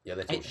 off. Yeah,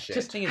 little It- shit.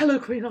 just thing is, Hello,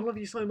 Queen. I love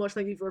you so much.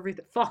 Thank you for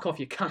everything. Fuck off,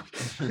 you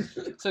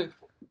cunt. so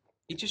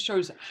it just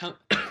shows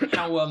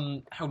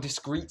how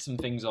discreet some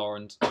things are,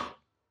 and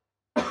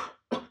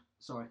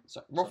Sorry.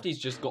 so Rofty's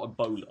just got a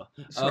bowler.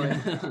 Sorry.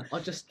 I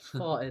just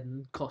farted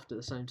and coughed at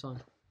the same time.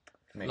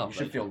 Mate, you Lovely.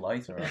 should feel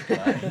lighter after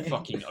that.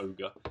 Fucking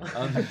ogre.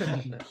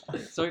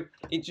 So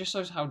it just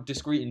shows how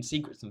discreet and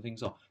secret some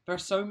things are. There are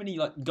so many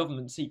like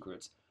government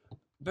secrets.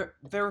 There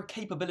are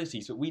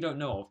capabilities that we don't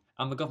know of,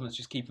 and the government's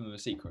just keeping them a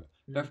secret.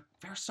 There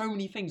are so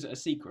many things that are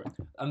secret,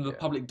 and the Yeah.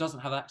 public doesn't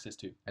have access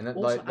to. And that,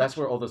 Also, like, that's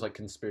where all those like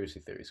conspiracy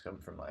theories come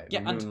from, like Yeah,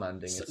 and moon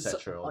landing, s-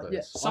 etc. all those.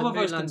 Yeah, Some of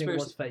moon those landing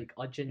was conspiracy- fake.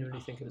 I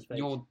genuinely think it was fake.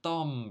 You're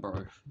dumb,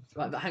 bro.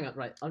 Right, but hang on.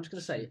 Right, I'm just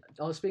gonna say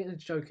I was speaking to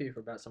Joe Cooper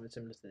about something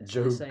similar to this. He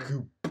Joe was saying-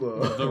 Cooper.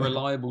 The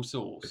reliable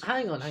source.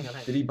 Hang on.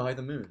 Did he buy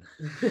the moon?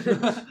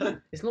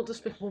 It's not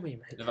Despicable Me,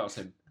 mate. That was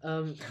him.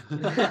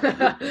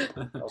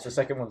 The That was the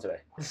second one today.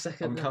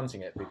 second. I'm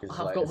counting it because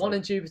I've like, got it's one like-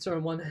 in Jupiter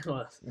and one in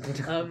Earth.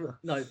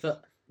 No,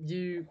 but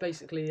you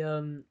basically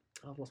I've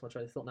lost my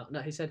train of thought now.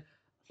 No, he said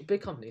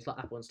big companies like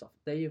Apple and stuff,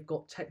 they've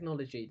got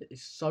technology that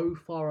is so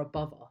far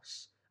above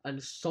us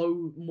and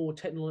so more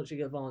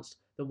technologically advanced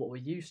than what we're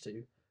used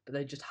to, but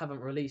they just haven't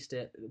released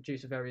it due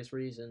to various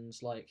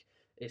reasons, like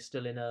it's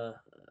still in a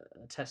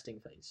testing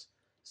phase.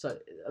 So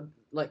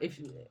like if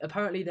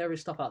apparently there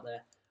is stuff out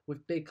there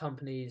with big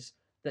companies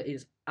that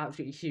is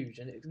absolutely huge,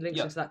 and it links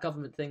Yeah. into that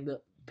government thing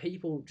that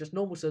people, just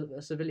normal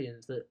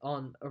civilians that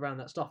aren't around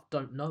that stuff,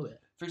 don't know it.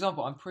 For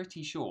example, I'm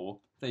pretty sure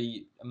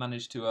they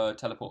managed to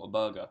teleport a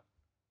burger,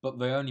 but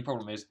the only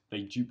problem is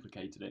they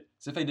duplicated it.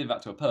 So if they did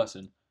that to a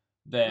person,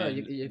 then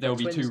you've there'll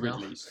got be two twins now.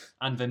 Ridleys,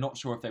 and they're not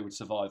sure if they would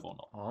survive or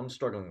not. Oh, I'm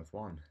struggling with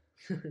one.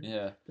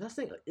 Yeah. But that's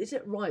the thing. Is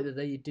it right that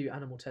they do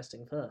animal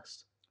testing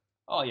first?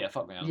 Oh yeah,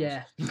 fuck me. animals.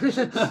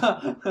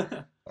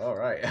 Yeah. All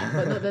right.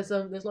 But no, there's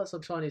like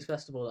some Chinese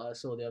festival that I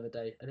saw the other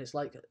day, and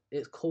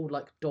it's called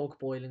like dog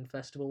boiling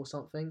festival or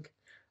something.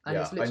 And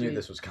yeah, it's I literally, knew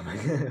this was coming.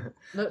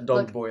 No, Dog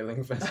like-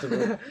 boiling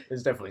festival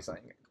is definitely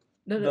something.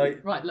 No,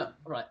 like- right. Look,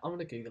 right. I'm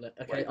gonna Google it.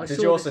 Okay. Wait, I did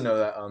saw you also this- know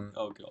that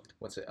Oh god.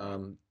 what's it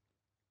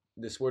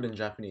this word in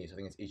Japanese, I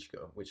think it's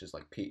ichigo, which is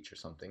like peach or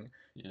something.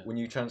 Yeah. When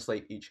you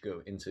translate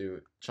ichigo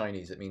into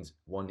Chinese, it means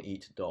one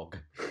eat dog.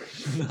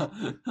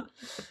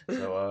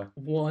 So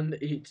One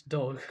eat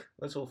dog.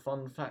 little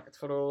fun fact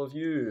for all of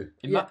you.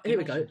 Yeah, here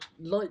we go.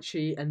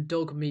 Lychee and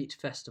Dog Meat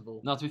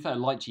Festival. Now to be fair,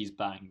 lychees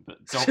bang,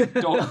 but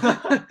dog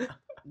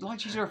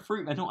lychees are a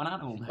fruit. They're not an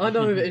animal. Mate. I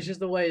know, but it's just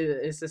the way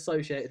that it's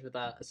associated with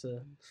that.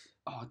 So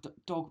Oh,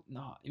 dog.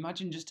 No,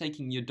 imagine just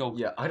taking your dog.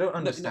 Yeah, I don't No,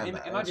 understand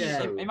that. Imagine,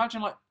 Yeah.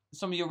 imagine like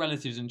some of your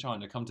relatives in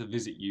China come to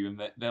visit you and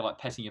they're like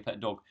petting your pet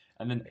dog,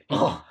 and then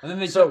Oh,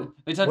 they so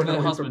turn to when their are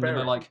we husband and they're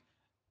preparing? like,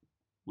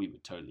 "We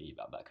would totally eat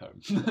that back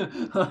home."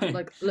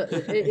 like, look,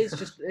 it's I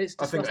think I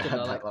disgusting. had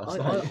though. that Like, last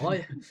I,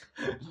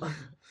 night.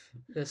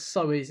 It's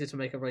so easy to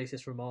make a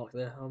racist remark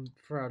there. I'm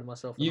proud of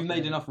myself. for You've not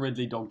made doing enough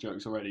Ridley dog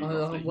jokes already. it.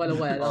 Roughly. I'm well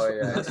aware. That's, Oh what,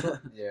 yeah, that's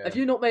what. yeah. Have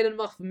you not made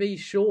enough me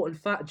short and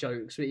fat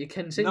jokes, but you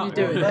continue No,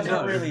 doing That's it?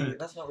 not No. really.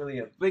 That's not really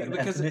an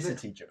Because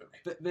ethnicity joke.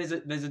 There's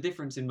a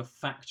difference in the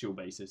factual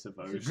basis of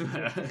those.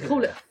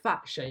 Call it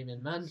fat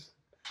shaming, man.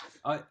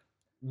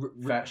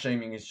 Fat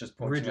shaming is just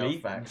pointing Ridley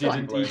out facts.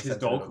 didn't people are eat his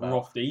sensitive dog. about.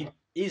 Rofty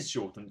is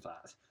short and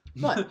fat.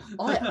 Right,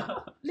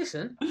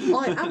 listen,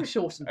 I am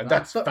short and fat, And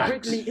that's but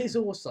facts. Ridley is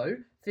also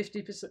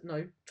 50%,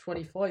 no,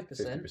 25%,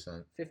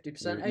 50%.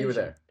 50% You were Asian.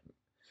 there.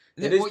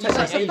 It is What you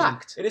That's say a Asian?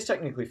 fact. It is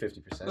technically 50%,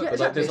 Yeah, but like,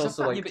 exactly, there's it's a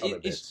also fact. like Yeah, but other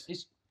bits.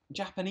 it's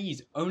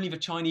Japanese. Only the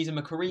Chinese and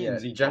the Yeah,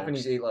 Koreans eat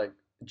Japanese dogs. eat like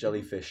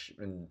jellyfish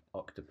and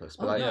octopus,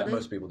 but Oh, like yeah,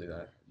 most people do that.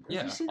 Have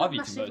Yeah, you seen I've that eaten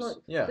massive, those.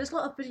 like, Yeah. there's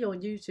like a video on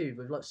YouTube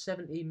with like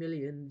 70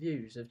 million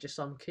views of just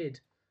some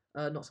kid,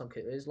 not some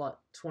kid, it's like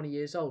 20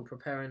 years old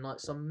preparing like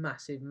some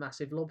massive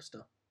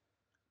lobster.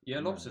 Yeah,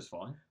 No. lobster's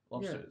fine.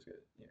 Lobster Yeah. is good.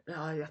 Yeah.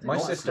 Yeah, I think My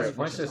it's like sister- jellyfish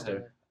my or something.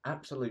 sister-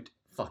 Absolute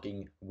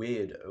fucking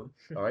weirdo.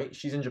 All right,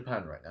 she's in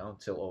Japan right now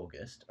till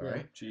August. All Yeah.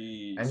 right,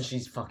 Jeez. and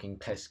she's fucking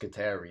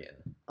pescatarian.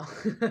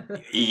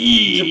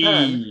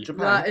 Japan. Japan,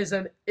 That is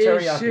an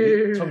teriyaki,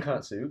 issue.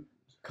 tonkatsu,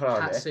 karage,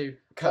 Katsu.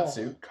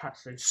 katsu. Oh,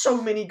 katsu.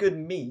 So many good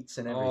meats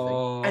and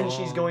everything, and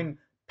she's Oh. going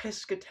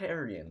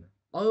pescatarian.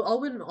 I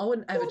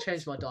wouldn't ever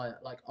change my diet.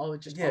 Like I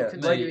would just Yeah, I'll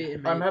continue like,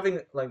 eating meat. I'm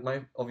having like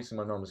obviously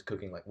my mom is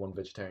cooking like one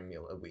vegetarian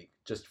meal a week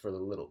just for a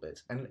little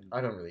bit, and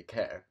I don't really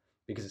care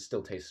because it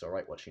still tastes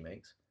alright what she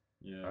makes.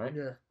 Yeah. Alright,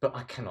 Yeah. but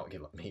I cannot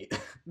give up meat.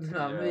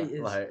 No, Yeah. meat is.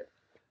 like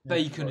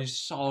Bacon is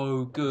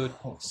so good.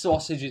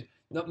 Sausages.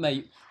 No,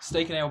 mate,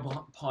 steak and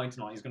ale pie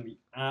tonight is going to be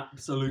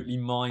absolutely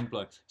mind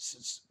blowing.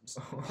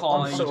 I'm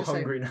Pie, so just saying,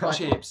 hungry now. like-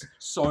 chips,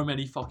 so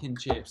many fucking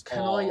chips. Can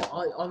oh.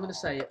 I'm gonna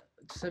say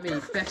to me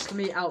best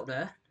meat out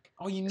there.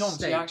 Oh, you nonce, you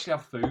steak. actually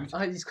have food.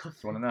 He's got.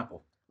 You want an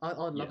apple? I'd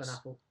love Yes. an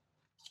apple.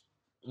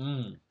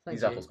 Mm. Thank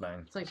These you. apples,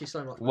 man. Thank you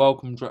so much.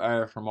 Welcome to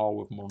ASMR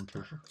with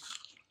Monty.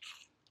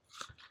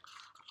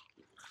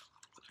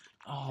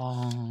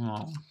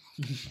 Oh,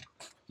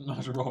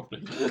 that's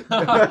Robbie.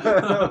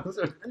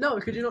 No,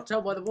 could you not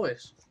tell by the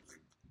voice?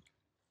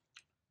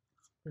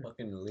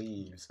 Fucking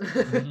leaves.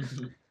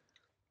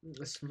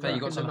 Hey, you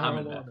got some ham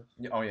in there.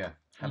 Oh yeah,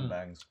 ham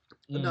bangs.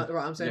 No,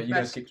 right. I'm saying you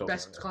guys best, keep talking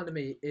best about it. kind of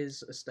meat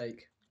is a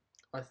steak.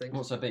 I think.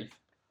 What's a beef?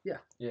 Yeah.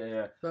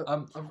 Yeah. But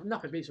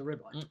nothing beats a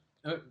ribeye.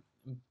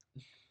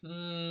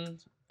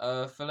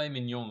 Filet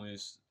mignon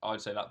is.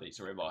 I'd say that beats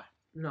a ribeye.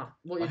 No,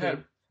 what you I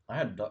do?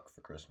 had duck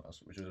for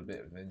Christmas, which was a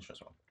bit of an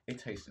interesting one. It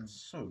tasted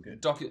so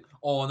good. Duck.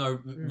 Oh no,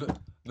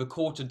 the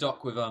quarter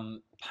duck with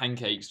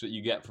pancakes that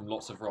you get from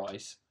lots of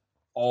rice.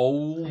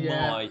 Oh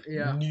Yeah, my!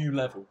 yeah. New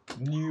level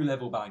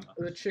banger.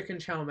 The chicken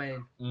chow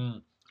mein.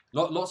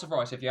 Lots of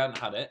rice. If you hadn't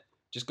had it,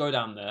 just go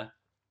down there.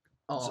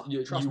 Oh, So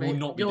you trust will me,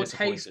 not be your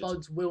disappointed. taste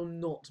buds will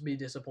not be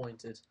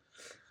disappointed.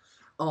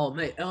 Oh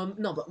mate,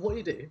 no, but what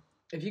you do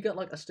if you get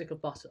like a stick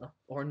of butter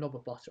or a knob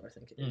of butter, I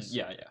think it is.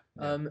 Yeah.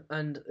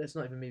 And it's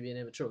not even me being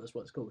immature. That's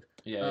what it's called.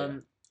 Yeah.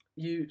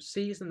 You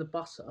season the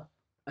butter,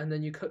 and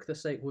then you cook the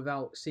steak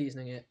without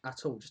seasoning it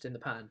at all, just in the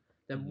pan.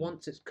 Then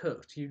once it's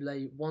cooked, you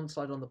lay one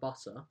side on the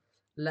butter,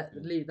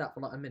 leave that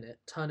for like a minute,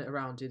 turn it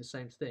around, do the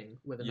same thing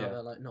with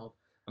another like knob.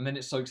 And then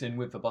it soaks in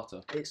with the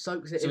butter. It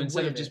soaks it So in.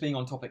 instead with of just it. being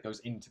on top, it goes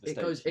into the It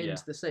steak. goes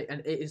into the steak,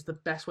 and it is the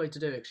best way to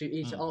do it. Because you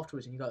eat it Mm.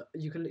 afterwards, and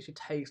you can literally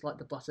taste like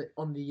the butter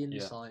on the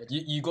inside.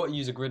 You got to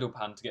use a griddle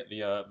pan to get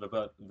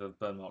the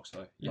burn marks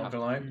though. You Not have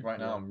gonna to. lie, right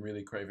now Yeah. I'm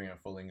really craving a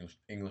full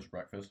English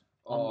breakfast.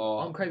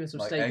 I'm craving some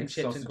like steak and eggs,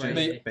 chips and sausages,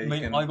 gravy.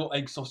 bacon. I got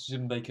egg, sausage,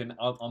 and bacon.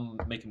 I'm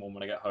making one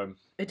when I get home.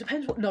 It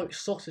depends what. No,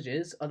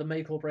 sausages are the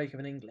make or break of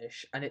an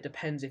English, and it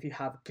depends if you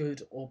have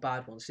good or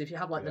bad ones. So if you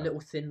have like the Yeah.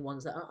 little thin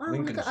ones that are, oh look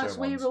Lincolnshire at us,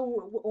 we're ones.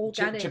 all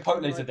organic.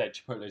 Chipotle's like, are dead.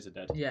 Chipotle's are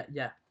dead. Yeah.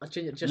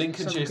 Just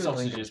Lincolnshire some good-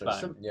 sausages, Lincolnshire.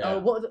 bang. Some, Yeah.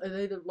 what are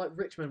they? The like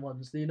Richmond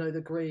ones? You know,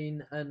 the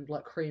green and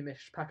like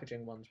creamish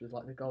packaging ones with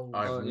like the gold.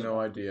 I have Oh, yeah. no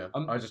idea.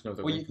 I just know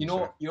the Well, you know Lincolnshire.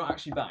 what? You know what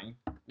actually bang.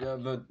 Yeah,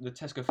 the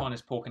Tesco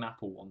finest pork and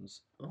apple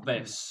ones.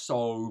 They're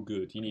so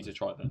good. You need to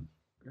try them.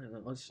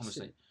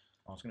 Honestly.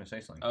 I was gonna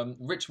say something.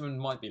 Richmond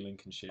might be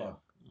Lincolnshire.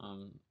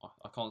 Oh.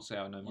 I can't say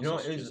I know my You know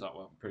what sausages is that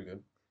well. pretty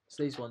good. It's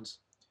these ones.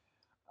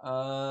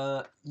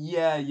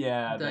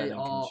 Yeah. They they're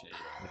are Lincolnshire.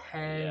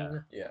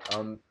 hang. Yeah.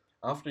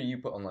 After you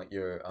put on like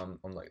your on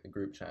like the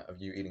group chat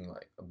of you eating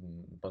like a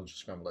bunch of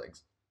scrambled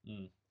eggs,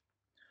 Mm.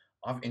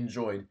 I've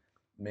enjoyed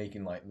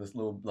making like this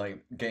little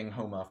like getting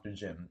home after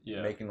gym,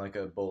 Yeah. making like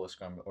a bowl of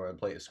scrambled or a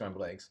plate of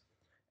scrambled eggs,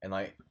 and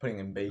like putting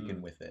in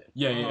bacon with it.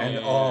 Yeah. And,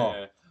 yeah.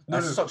 oh,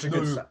 That's such a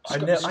good. I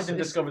didn't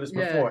discover this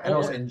yeah. before, and I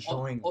was Oh,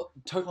 enjoying.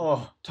 to-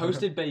 Oh,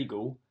 toasted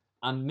bagel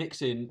and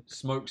mix in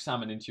smoked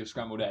salmon into your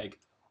scrambled egg.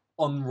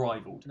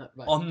 Unrivaled. No,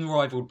 right.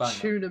 Unrivaled banger.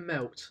 Tuna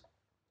melt.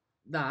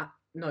 That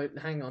no,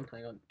 hang on.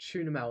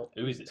 Tuna melt.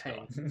 Who is this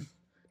guy? Pain.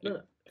 No, Why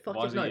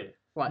fucking is he no. here?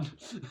 Right,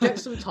 get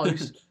some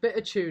toast, bit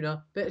of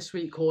tuna, bit of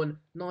sweet corn,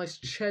 nice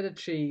cheddar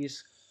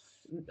cheese,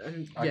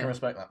 and I yeah. can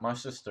respect that. My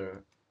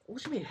sister.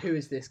 What do you mean? Who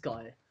is this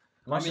guy?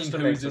 My I mean, sister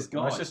who makes is this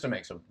my guy? sister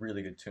makes a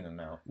really good tuna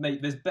melt.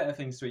 Mate, there's better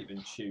things to eat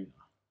than tuna.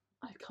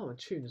 Oh, come on,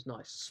 tuna's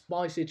nice.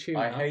 Spicy tuna.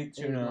 I hate is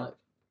tuna like,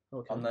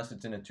 okay. unless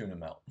it's in a tuna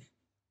melt.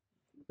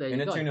 There In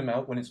you a go. tuna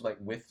melt, when it's like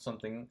with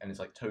something and it's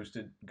like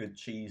toasted, good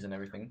cheese and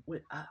everything.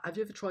 Wait, have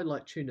you ever tried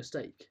like tuna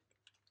steak?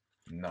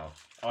 No.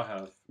 I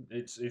have.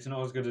 It's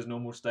not as good as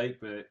normal steak,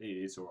 but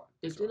it's alright.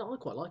 I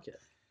quite like it.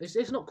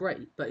 It's not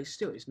great, but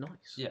it's nice.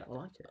 Yeah. I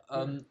like it.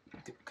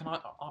 Can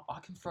I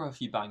can throw a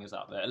few bangers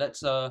out there.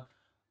 Let's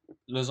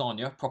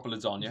lasagna, proper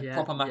lasagna, Yeah,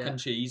 proper mac yeah. and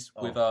cheese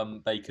with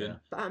bacon. yeah.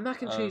 But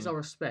mac and cheese I Um,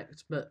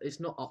 respect, but it's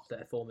not up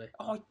there for me.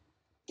 Oh,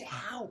 get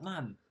out,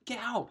 man! Get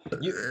out!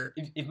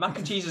 If mac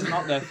and cheese isn't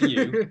up there for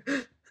you,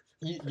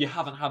 you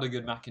haven't had a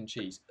good mac and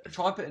cheese.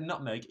 Try putting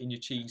nutmeg in your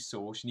cheese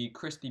sauce. You need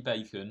crispy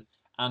bacon,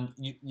 and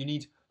you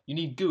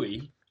need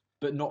gooey,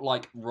 but not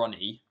like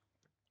runny.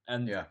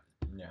 And Yeah.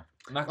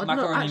 I don't know,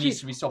 macaroni actually- needs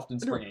to be soft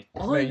and no, springy.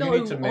 I Mate, know. you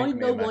need to make I me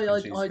know a mac why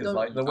and cheese, I 'cause, don't.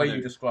 like, the way I you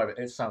do. describe it,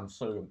 it sounds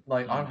so good.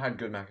 Like, I've Mm. had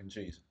good mac and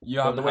cheese. You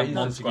But haven't the way had you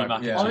Montague describe mac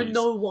it, and yeah. I cheese.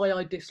 know why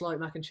I dislike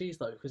mac and cheese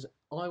though, because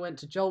I went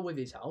to Joel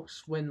Withy's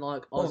house when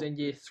like I was Well, in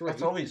year 3.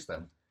 That's obvious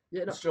then.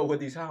 Yeah, no, It's Joel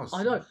Withy's house.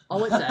 I know. I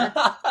went there,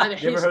 and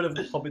You ever his... heard of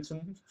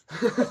Hobbiton?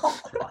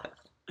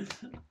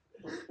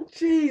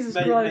 Jesus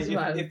Mate, Christ, mate,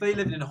 man. if they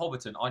lived in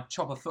Hobbiton, I'd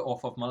chop a foot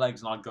off my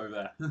legs and I'd go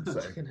there.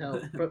 Fucking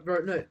hell, bro,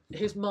 no,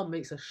 his mum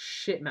makes a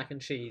shit mac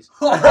and cheese.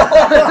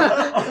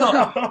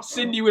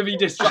 Cindy Withy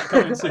diss track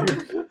coming soon.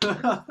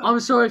 I'm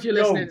sorry if you're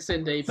Yo, listening,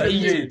 Cindy, but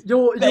baited,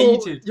 your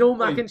baited. your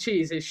mac Oi. and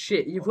cheese is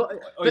shit. You've got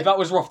Oh, that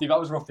was Rofty. That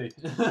was Rofty.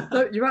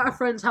 no, you're at a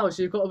friend's house.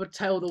 You've got to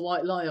tell the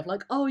white lie of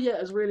like, oh yeah,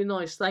 it's really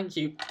nice, thank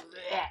you.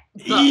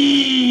 But,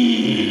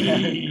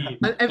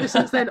 and ever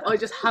since then, I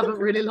just haven't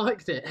really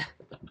liked it.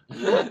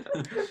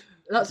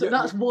 That's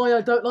why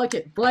I don't like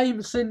it.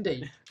 Blame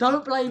Cindy.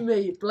 Don't blame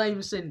me.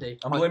 Blame Cindy.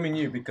 I'm blaming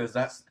you because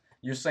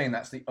you're saying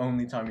that's the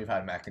only time you've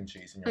had mac and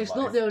cheese in your It's life.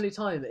 not the only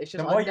time. It's just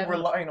Then why are I've you never.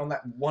 relying on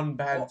that one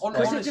bad? Well,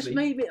 Because it honestly- just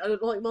made me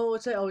like Mum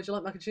would say, "Oh, would you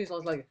like mac and cheese?" I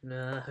was like,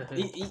 "Nah."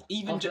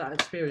 Even After that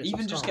experience,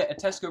 even I'm just stuck. get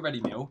a Tesco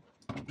ready meal,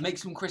 make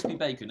some crispy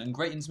bacon, and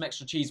grate in some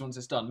extra cheese once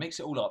it's done. Mix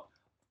it all up.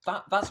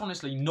 That's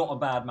honestly not a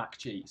bad mac and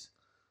cheese.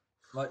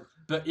 Like,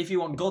 but if you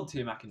want god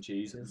tier mac and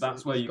cheese,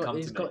 that's where you come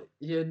He's to got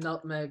me. your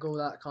nutmeg, all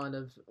that kind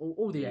of,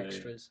 all the Yeah, yeah.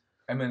 extras.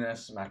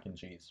 M&S mac and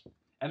cheese.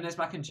 M&S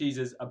mac and cheese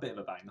is a bit of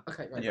a banger.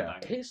 Okay, right. Yeah.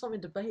 Here's something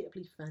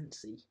debatably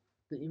fancy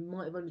that you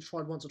might have only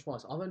tried once or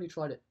twice. I've only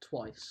tried it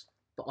twice,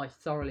 but I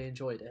thoroughly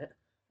enjoyed it,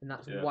 and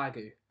that's Yeah.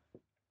 Wagyu.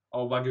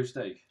 Oh, Wagyu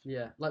steak.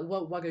 Yeah, like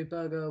Wagyu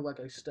burger,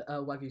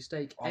 Wagyu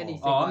steak, anything.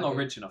 Oh, I'm not Wagyu.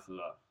 rich enough for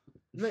that.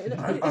 Mate,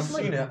 I've it's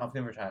like- seen it. I've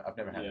never had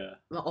it. Yeah.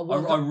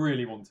 Like, I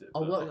really want it. I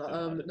but work. I've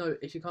never had it. No,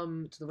 if you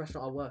come to the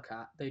restaurant I work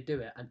at, they do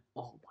it, and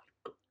oh my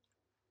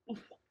god,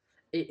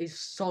 it is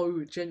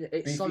so genuine.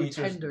 It's Beef so Eater's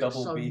tender. It's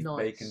double so beef nice.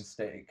 bacon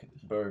steak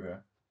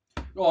burger.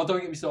 Oh, don't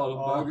get me started on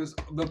Oh. burgers.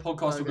 The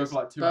podcast will go for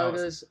like 2 hours.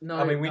 Burgers, no.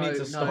 I mean, we no, need to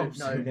no, stop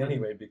soon no.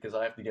 anyway because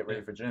I have to get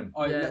ready for gym.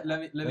 Oh, Yeah. let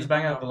me Let's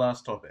bang out the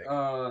last topic.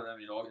 Let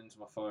me log into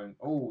my phone.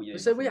 Oh yeah.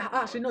 So we my phone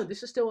actually no. works.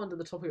 This is still under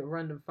the topic of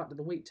random fact of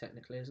the week,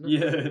 technically, isn't it?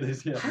 Yeah, it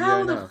is. Yeah. How Yeah,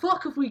 I the know.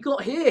 fuck have we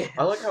got here?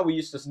 I like how we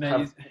used to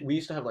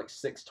Mate, have like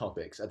 6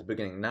 topics at the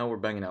beginning. Now we're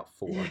banging out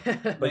 4. Yeah.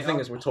 But the Mate, thing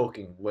I- is, we're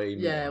talking way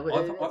more.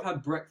 Yeah, I've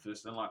had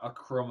breakfast and like a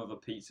crumb of a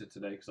pizza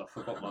today because I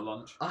forgot my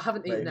lunch. I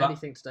haven't Mate, eaten that-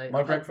 anything today. My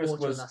I've had breakfast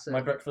water and that's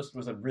it.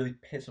 was a really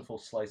pitiful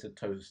slice of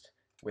toast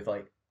with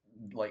like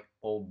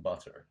old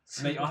butter.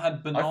 Mate, I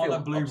had feel banana,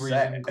 blueberries,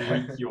 upset. and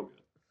Greek yogurt.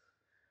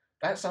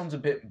 That sounds a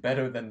bit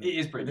better than. It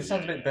is pretty. This good,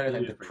 sounds yeah, a bit better it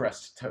than is pretty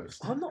depressed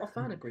toast. I'm not a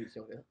fan of Greek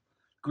yogurt.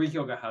 Greek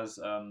yogurt has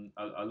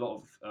a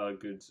lot of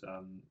good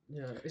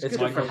Yeah, It's good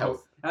good for for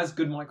health. has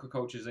good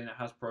microcultures in it,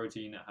 has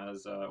protein, it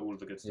has all of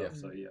the good stuff. Yeah.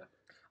 So yeah.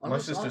 My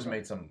sister's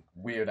made some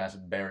weird ass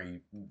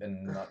berry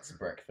and nuts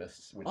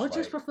breakfasts. Which I just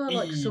like, prefer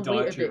like some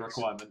dietary Weetabix.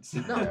 requirements.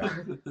 No,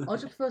 Yeah. I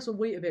just prefer some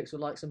Weetabix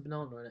with like some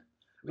banana in it.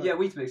 But yeah,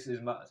 Weetabix is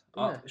mad.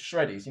 Yeah.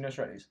 Shreddies. You know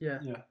Shreddies. Yeah.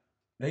 Yeah.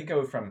 They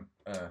go from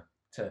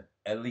to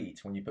elite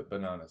when you put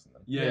bananas in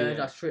them. Yeah.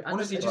 That's true. And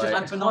Honestly, it's just just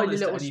add a tiny bananas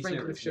to little any sprinkle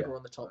cereal. of sugar Yeah.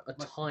 on the top. A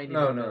Like- tiny. No,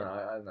 little no,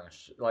 bit.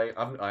 no. Like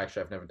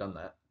I've never done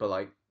that. But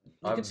like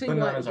You can see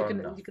why.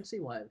 You can see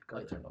why it would go.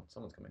 I turned on.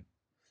 Someone's coming.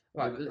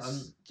 Right, Yeah,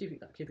 let's keep it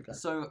going. Keep it going.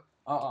 So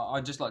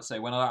I'd just like to say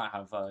when I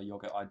don't have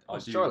yogurt, I Oh,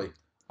 it's do. Charlie.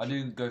 I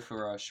do go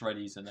for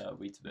Shreddies and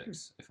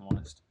Weetabix, if I'm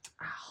honest.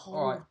 Ow.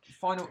 All right,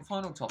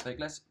 final topic.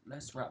 Let's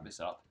wrap this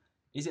up.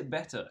 Is it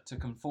better to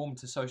conform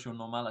to social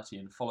normality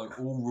and follow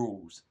all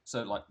rules,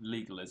 so like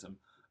legalism,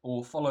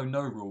 or follow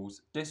no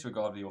rules,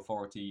 disregard the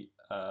authority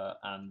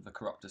and the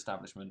corrupt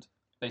establishment,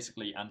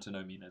 basically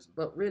antinomianism?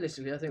 But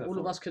realistically, I think all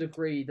of us could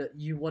agree that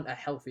you want a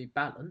healthy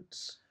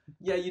balance.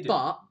 Yeah, you do.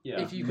 But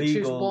Yeah. if you could choose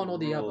Legal one or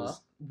the other,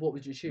 rules- what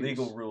would you choose?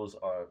 Legal rules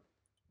are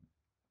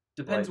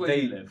Depends like, where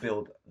they you live.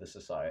 build the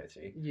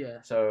society.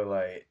 Yeah. So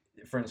like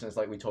for instance,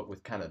 like we talked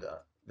with Canada,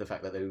 the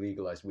fact that they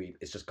legalized weed,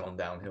 it's just gone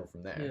downhill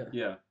from there.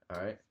 Yeah. Yeah,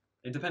 All right.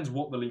 it depends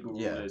what the legal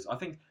rule Yeah. is. I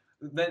think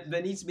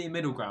there needs to be a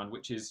middle ground,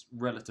 which is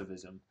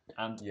relativism,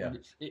 and Yeah.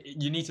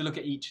 you need to look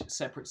at each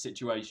separate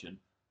situation.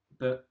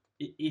 But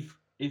if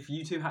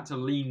you two had to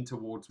lean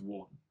towards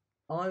one,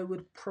 I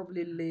would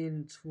probably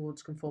lean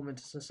towards conforming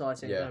to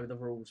society and Yeah. go with the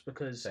rules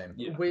because Same.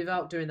 Yeah.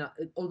 without doing that,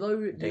 although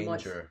you might,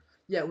 Danger.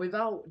 yeah,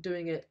 without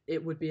doing it,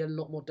 it would be a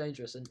lot more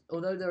dangerous. And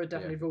although there are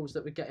definitely rules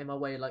that would get in my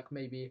way, like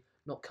maybe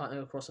not cutting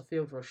across a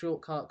field for a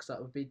shortcut, because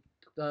that would be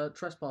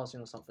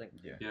trespassing or something.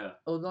 Yeah. Yeah.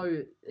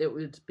 Although it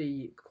would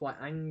be quite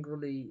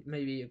angrily,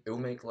 maybe. It will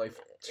make life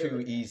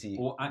too easy,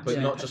 Or but actually,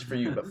 not just for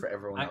you, but for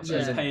everyone else. actually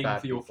as in paying bad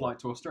for your people. flight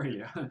to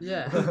Australia.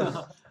 Yeah.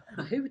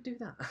 Who would do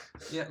that?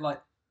 Yeah,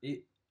 like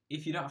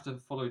if you don't have to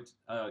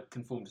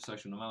conform to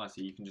social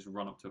normality, you can just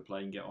run up to a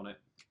plane, get on it.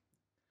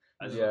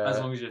 As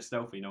long as you're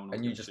stealthy, no one will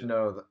And you give a just shit.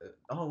 know that.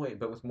 Oh wait,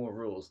 but with more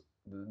rules,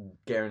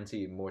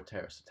 guarantee more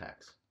terrorist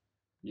attacks.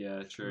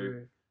 Yeah,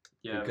 true.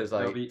 Yeah, Because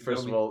there'll like, be-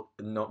 first there'll of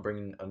all, not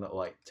bringing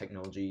like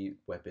technology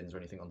weapons or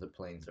anything onto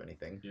planes or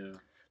anything. yeah.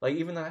 Like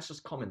even that's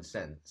just common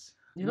sense.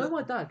 You know, No,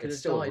 my dad could it's have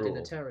still a died in a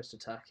rule. terrorist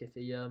attack if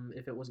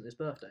if it wasn't his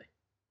birthday.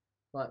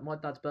 Like my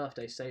dad's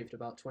birthday saved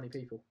about 20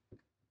 people.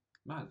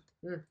 Mad.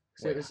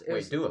 So Wait, it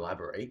was, do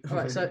elaborate. All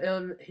right,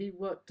 so he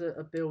worked at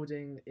a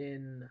building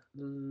in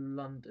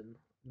London.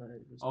 No,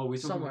 it was Oh,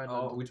 somewhere in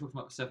London. we're talking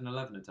about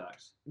 7/11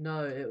 attacks.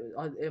 No,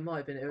 it might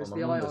have been. It was Oh,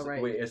 the my mum does-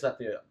 IRA. Wait, is that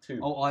the two?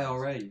 Oh,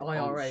 IRA.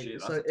 IRA. Oh, shit,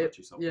 that's so a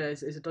touchy subject.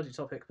 yeah, it's a dodgy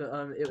topic, but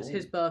it was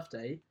his Ooh.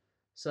 birthday,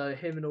 so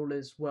him and all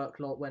his work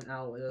lot went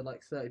out. There were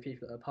like 30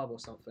 people at a pub or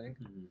something.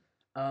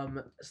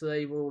 Mhm. So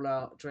they were all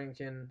out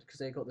drinking because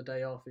they got the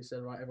day off. He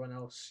said, "Right, everyone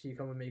else, you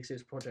come with me," because he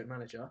was project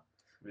manager.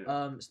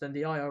 Yeah. So then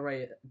the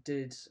IRA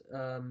did.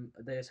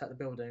 They attacked the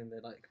building. They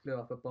like blew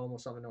up a bomb or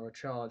something or a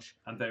charge,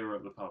 And they were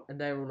at the pub.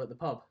 and they were all at the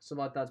pub. So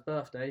my dad's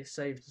birthday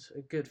saved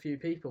a good few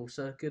people.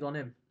 So good on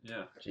him.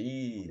 Yeah.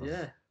 Jeez.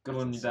 Yeah, Good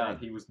That's on your dad. insane.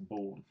 He was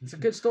born. it's a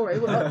good story.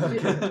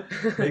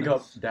 Big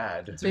up,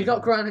 Dad. Big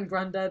up Gran and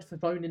Granddad for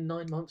boning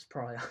 9 months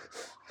prior.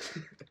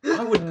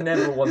 I would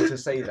never want to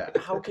say that.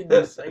 How can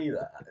you say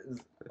that?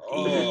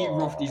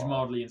 Rofty's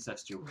mildly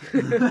incestual.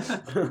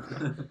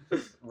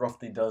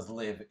 Rofty does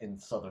live in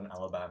southern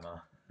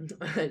Alabama.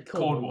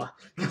 Cornwall.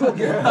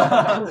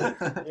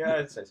 Yeah,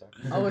 I'd say so.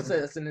 I would say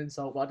that's an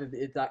insult, but I did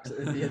the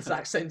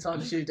exact same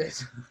time as you did.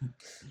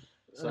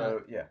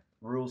 So yeah,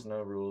 rules,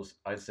 no rules.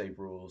 I'd say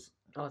rules,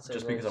 I'd say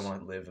just because I rules.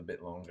 want to live a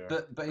bit longer.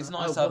 But it's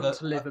I nice to have want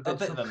to live a a bit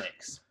bit of a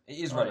mix. It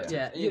is Oh, relative.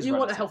 Yeah, It you is want a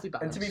relative. healthy And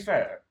balance. to be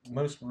fair,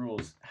 most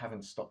rules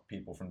haven't stopped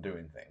people from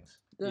doing things.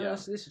 Yeah.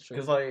 This is true.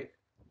 Because like,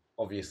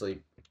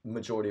 obviously,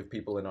 majority of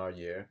people in our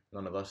year,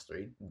 none of us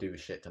three, do a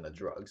shit ton of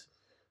drugs,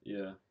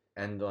 Yeah.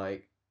 and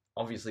like,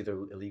 obviously they're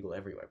illegal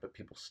everywhere, but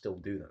people still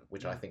do them,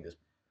 which I think is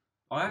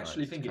I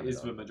actually it's think it kinda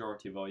is the dumb.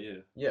 majority of our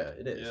year. yeah,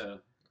 it is. Yeah.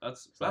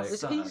 That's like-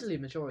 It's sad. easily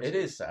majority. It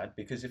is sad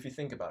because if you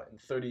think about it, in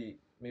 30,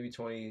 maybe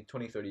 20,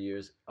 30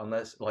 years,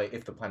 unless like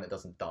if the planet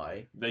doesn't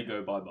die, They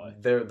go bye-bye.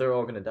 they're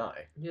all gonna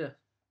die Yeah.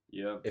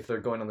 Yeah. if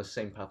they're going on the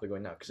same path they're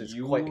going now because it's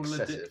You quite all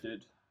excessive.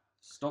 addicted.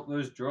 Stop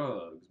those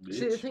drugs, bitch.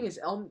 See, the thing is,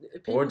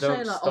 people Or don't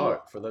saying like,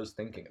 start for those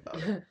thinking about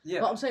it. oh,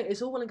 Yeah. but I'm saying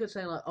it's all well and good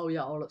saying like, oh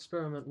yeah, I'll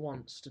experiment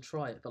once to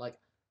try it, but like,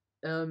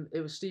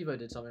 it was Steve-O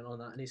did something on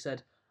that, and he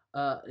said,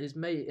 his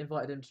mate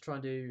invited him to try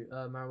and do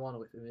marijuana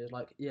with him. He was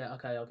like, yeah,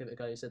 okay, I'll give it a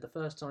go. He said the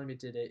first time he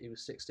did it, he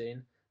was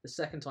 16. The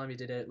second time he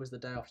did it was the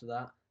day after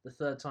that. The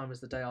third time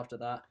was the day after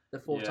that. The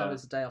fourth time Yeah.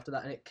 was the day after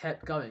that, and it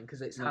kept going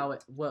because it's Yeah. how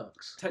it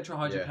works.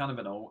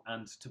 Tetrahydrocannabinol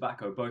and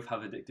tobacco both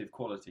have addictive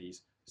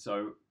qualities,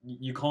 so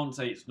you can't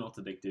say it's not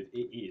addictive.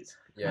 It is.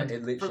 Yeah, And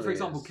it literally For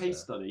example, is, case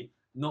study,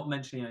 not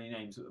mentioning any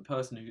names, but a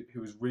person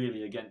who was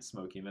really against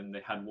smoking, and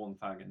they had one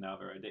fag and now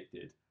they're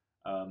addicted.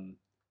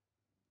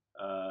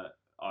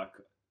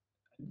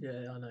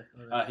 Yeah, I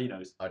know. He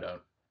knows. I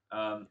don't.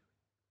 Um,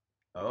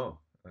 Oh,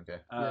 okay.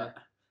 Yeah.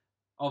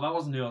 Oh, that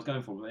wasn't who I was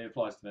going for, but it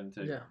applies to them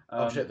too. Yeah.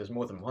 Oh shit, there's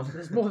more than one.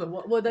 There's more than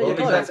one. Well, there Well, you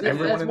go. because that's There's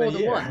everyone in more the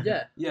than year. one.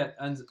 Yeah. Yeah,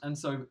 and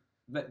so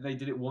they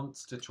did it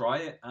once to try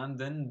it, and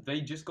then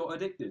they just got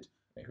addicted.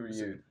 Wait, who are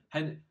you?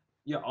 And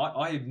yeah,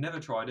 I've never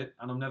tried it,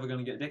 and I'm never going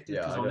to get addicted Yeah,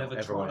 because I I'll don't never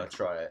ever try want it. to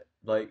try it.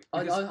 Like,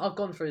 I've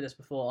gone through this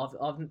before.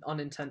 I've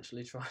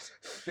unintentionally tried.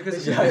 Because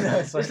it's, Yeah, I know,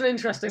 it's it's an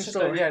interesting it's just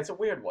story. yeah, it's a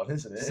weird one,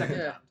 isn't it? Second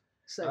Yeah. hand.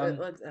 So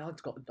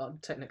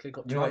I've technically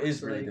got. You know what drugs, is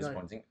so really there you go.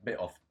 disappointing? Bit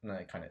off, no,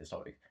 kind of this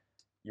topic.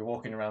 You're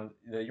walking around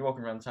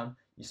town.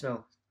 You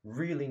smell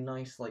really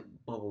nice, like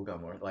bubble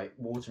gum or like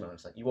watermelon.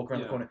 It's like you walk around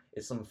the Yeah. corner.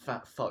 It's some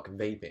fat fuck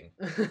vaping.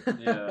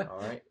 Yeah. All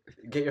right,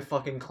 get your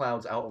fucking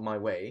clouds out of my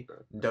way.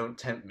 Don't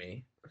tempt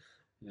me,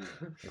 Yeah,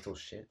 little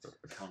shit.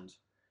 cunt.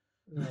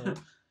 No.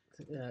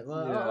 Yeah,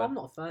 well, Yeah. I'm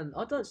not a fan.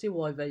 I don't see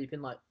why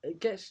vaping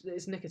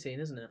it's nicotine,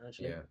 isn't it?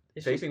 Actually, Yeah,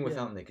 It's vaping just- yeah.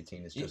 without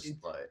nicotine is just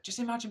like Just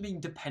imagine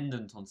being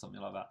dependent on something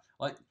like that.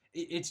 Like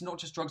it's not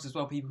just drugs as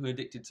well. People who are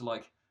addicted to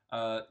like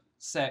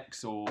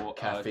sex or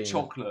Caffeine.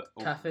 chocolate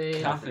or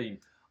Caffeine. caffeine.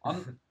 I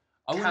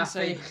wouldn't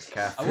say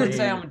caffeine. I wouldn't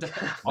say I'm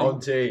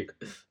Monty,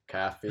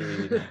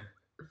 caffeine.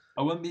 I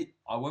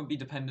I won't be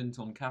dependent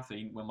on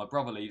caffeine when my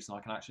brother leaves and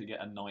I can actually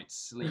get a night's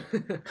sleep.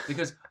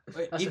 Because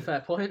That's a fair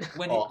point.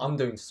 when Oh, I'm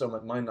doing so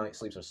much. My night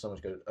sleeps are so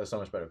much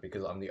better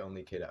because I'm the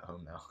only kid at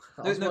home now.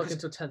 I was No, working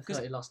 'cause- until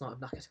 10:30 last night. I'm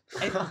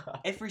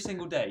knackered. every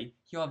single day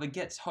he either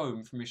gets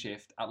home from his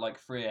shift at like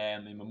 3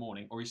 a.m. in the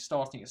morning or he's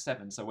starting at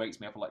 7, so wakes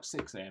me up at like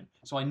 6 a.m.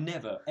 So I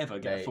never ever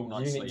get a Mate, full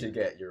night's you sleep. need to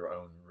get your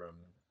own room.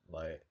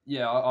 Like,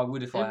 Yeah, I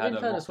would if I had In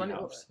a fairness, rocky when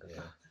it- house.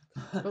 yeah.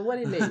 But when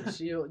he leaves,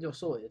 you're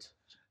sorted.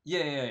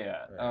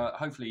 Yeah. Yeah.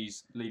 Hopefully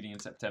he's leaving in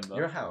September.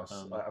 Your house,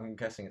 Um, I'm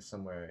guessing it's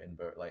somewhere in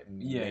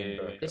Yeah, main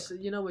yeah. Burko. It's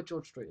where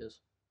George Street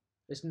is.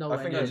 It's I nowhere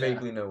think near. I Yeah.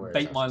 vaguely know where.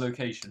 Bait his my house is.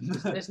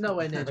 location. It's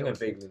nowhere near I think I George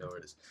Street. vaguely know where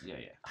it is. yeah.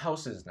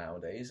 Houses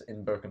nowadays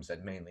in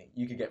Berkhamsted mainly,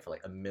 you could get for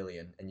like $1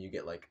 million, and you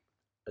get like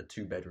a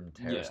 2-bedroom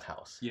terraced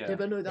house. Yeah. Yeah,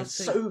 but no, It's that's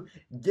the so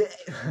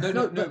yeah.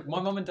 No.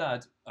 My mum and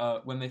dad,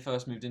 when they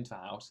first moved into the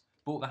house,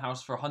 bought the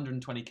house for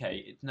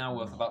 120k. It's now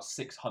worth about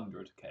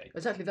 600k.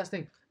 Exactly, that's the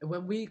thing.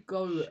 When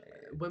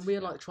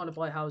we're like trying to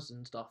buy houses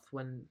and stuff,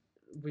 when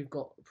we've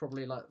got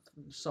probably like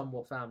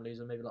somewhat families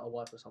and maybe like a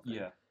wife or something.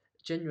 Yeah.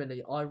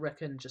 Genuinely, I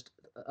reckon just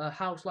a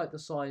house like the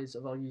size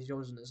of, I'll use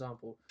yours as an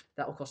example,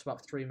 that will cost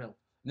about 3 mil.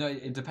 No,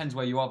 it depends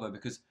where you are though,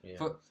 because Yeah.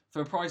 for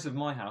the price of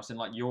my house in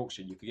like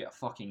Yorkshire, you could get a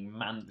fucking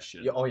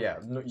mansion. Yeah, oh yeah,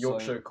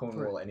 Yorkshire, So-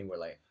 Cornwall, anywhere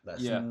like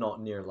that's Yeah.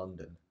 not near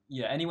London.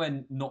 Yeah,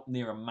 anywhere not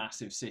near a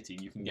massive city,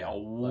 you can get Yeah, a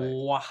like-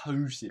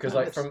 wahoo city. Because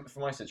like from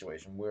my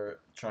situation, we're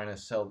trying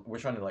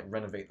to like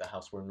renovate the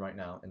house we're in right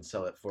now and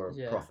sell it for a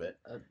Yeah. profit,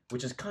 Uh,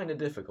 which is kind of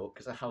difficult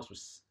because the house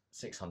was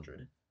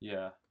 600.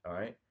 yeah, All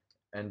right,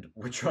 and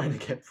we're trying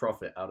to get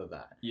profit out of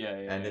that, yeah,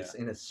 and yeah. it's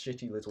in a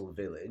shitty little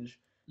village.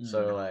 Mm.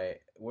 So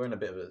like we're in a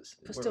bit of a. But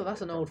we're still, in a that's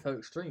bit an of old trouble.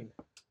 folk stream.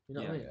 You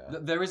know what I mean? Yeah.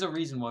 There is a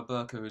reason why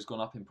Burko has gone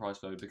up in price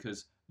though,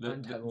 because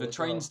And Hemel the as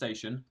train well.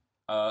 station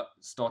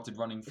started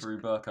running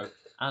through Burko,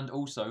 and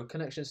also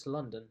Connections to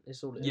London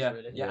is all it is, yeah,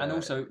 really. yeah, and Yeah,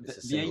 also it's a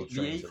the single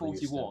train, A so they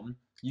used to- A41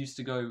 used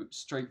to go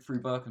straight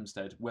through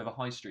Berkhamsted, where the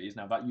high street is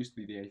now. That used to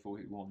be the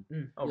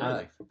A41. Oh Yeah.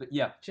 really? But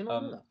yeah, Do you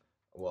not know Um, that?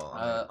 Well,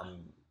 Uh,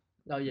 I'm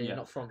Oh yeah, yeah. you're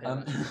not from here.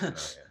 um,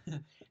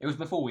 actually. it was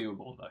before we were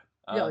born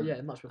though.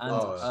 Yeah, much before. And,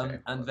 Oh, okay.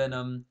 and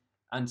then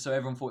and so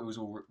everyone thought it was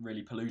all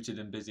really polluted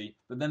and busy,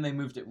 but then they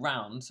moved it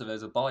round, so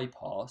there's a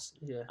bypass,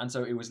 Yeah. and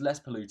so it was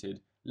less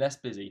polluted, less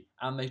busy,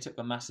 and they took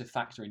the massive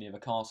factory near the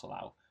castle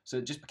out, so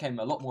it just became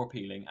a lot more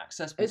appealing,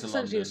 accessible It's to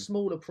essentially London. a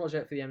smaller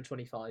project for the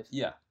M25.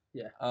 Yeah.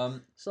 Yeah.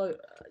 So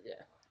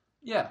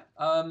Yeah.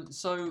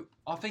 so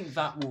I think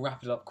that will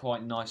wrap it up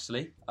quite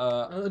nicely.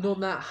 And on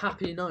that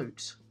happy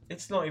note.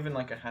 It's not even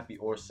like a happy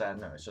or sad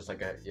note. It's just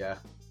like a yeah.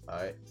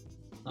 Alright.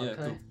 Yeah,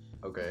 Okay.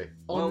 cool. Okay.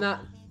 On Well-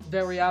 that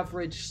very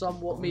average,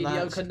 somewhat On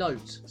mediocre that-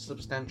 note.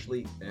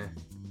 Substantially.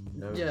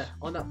 No. Yeah,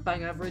 on that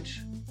bang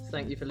average.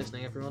 Thank you for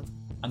listening, everyone.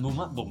 And on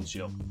that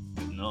bombshell,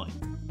 good night.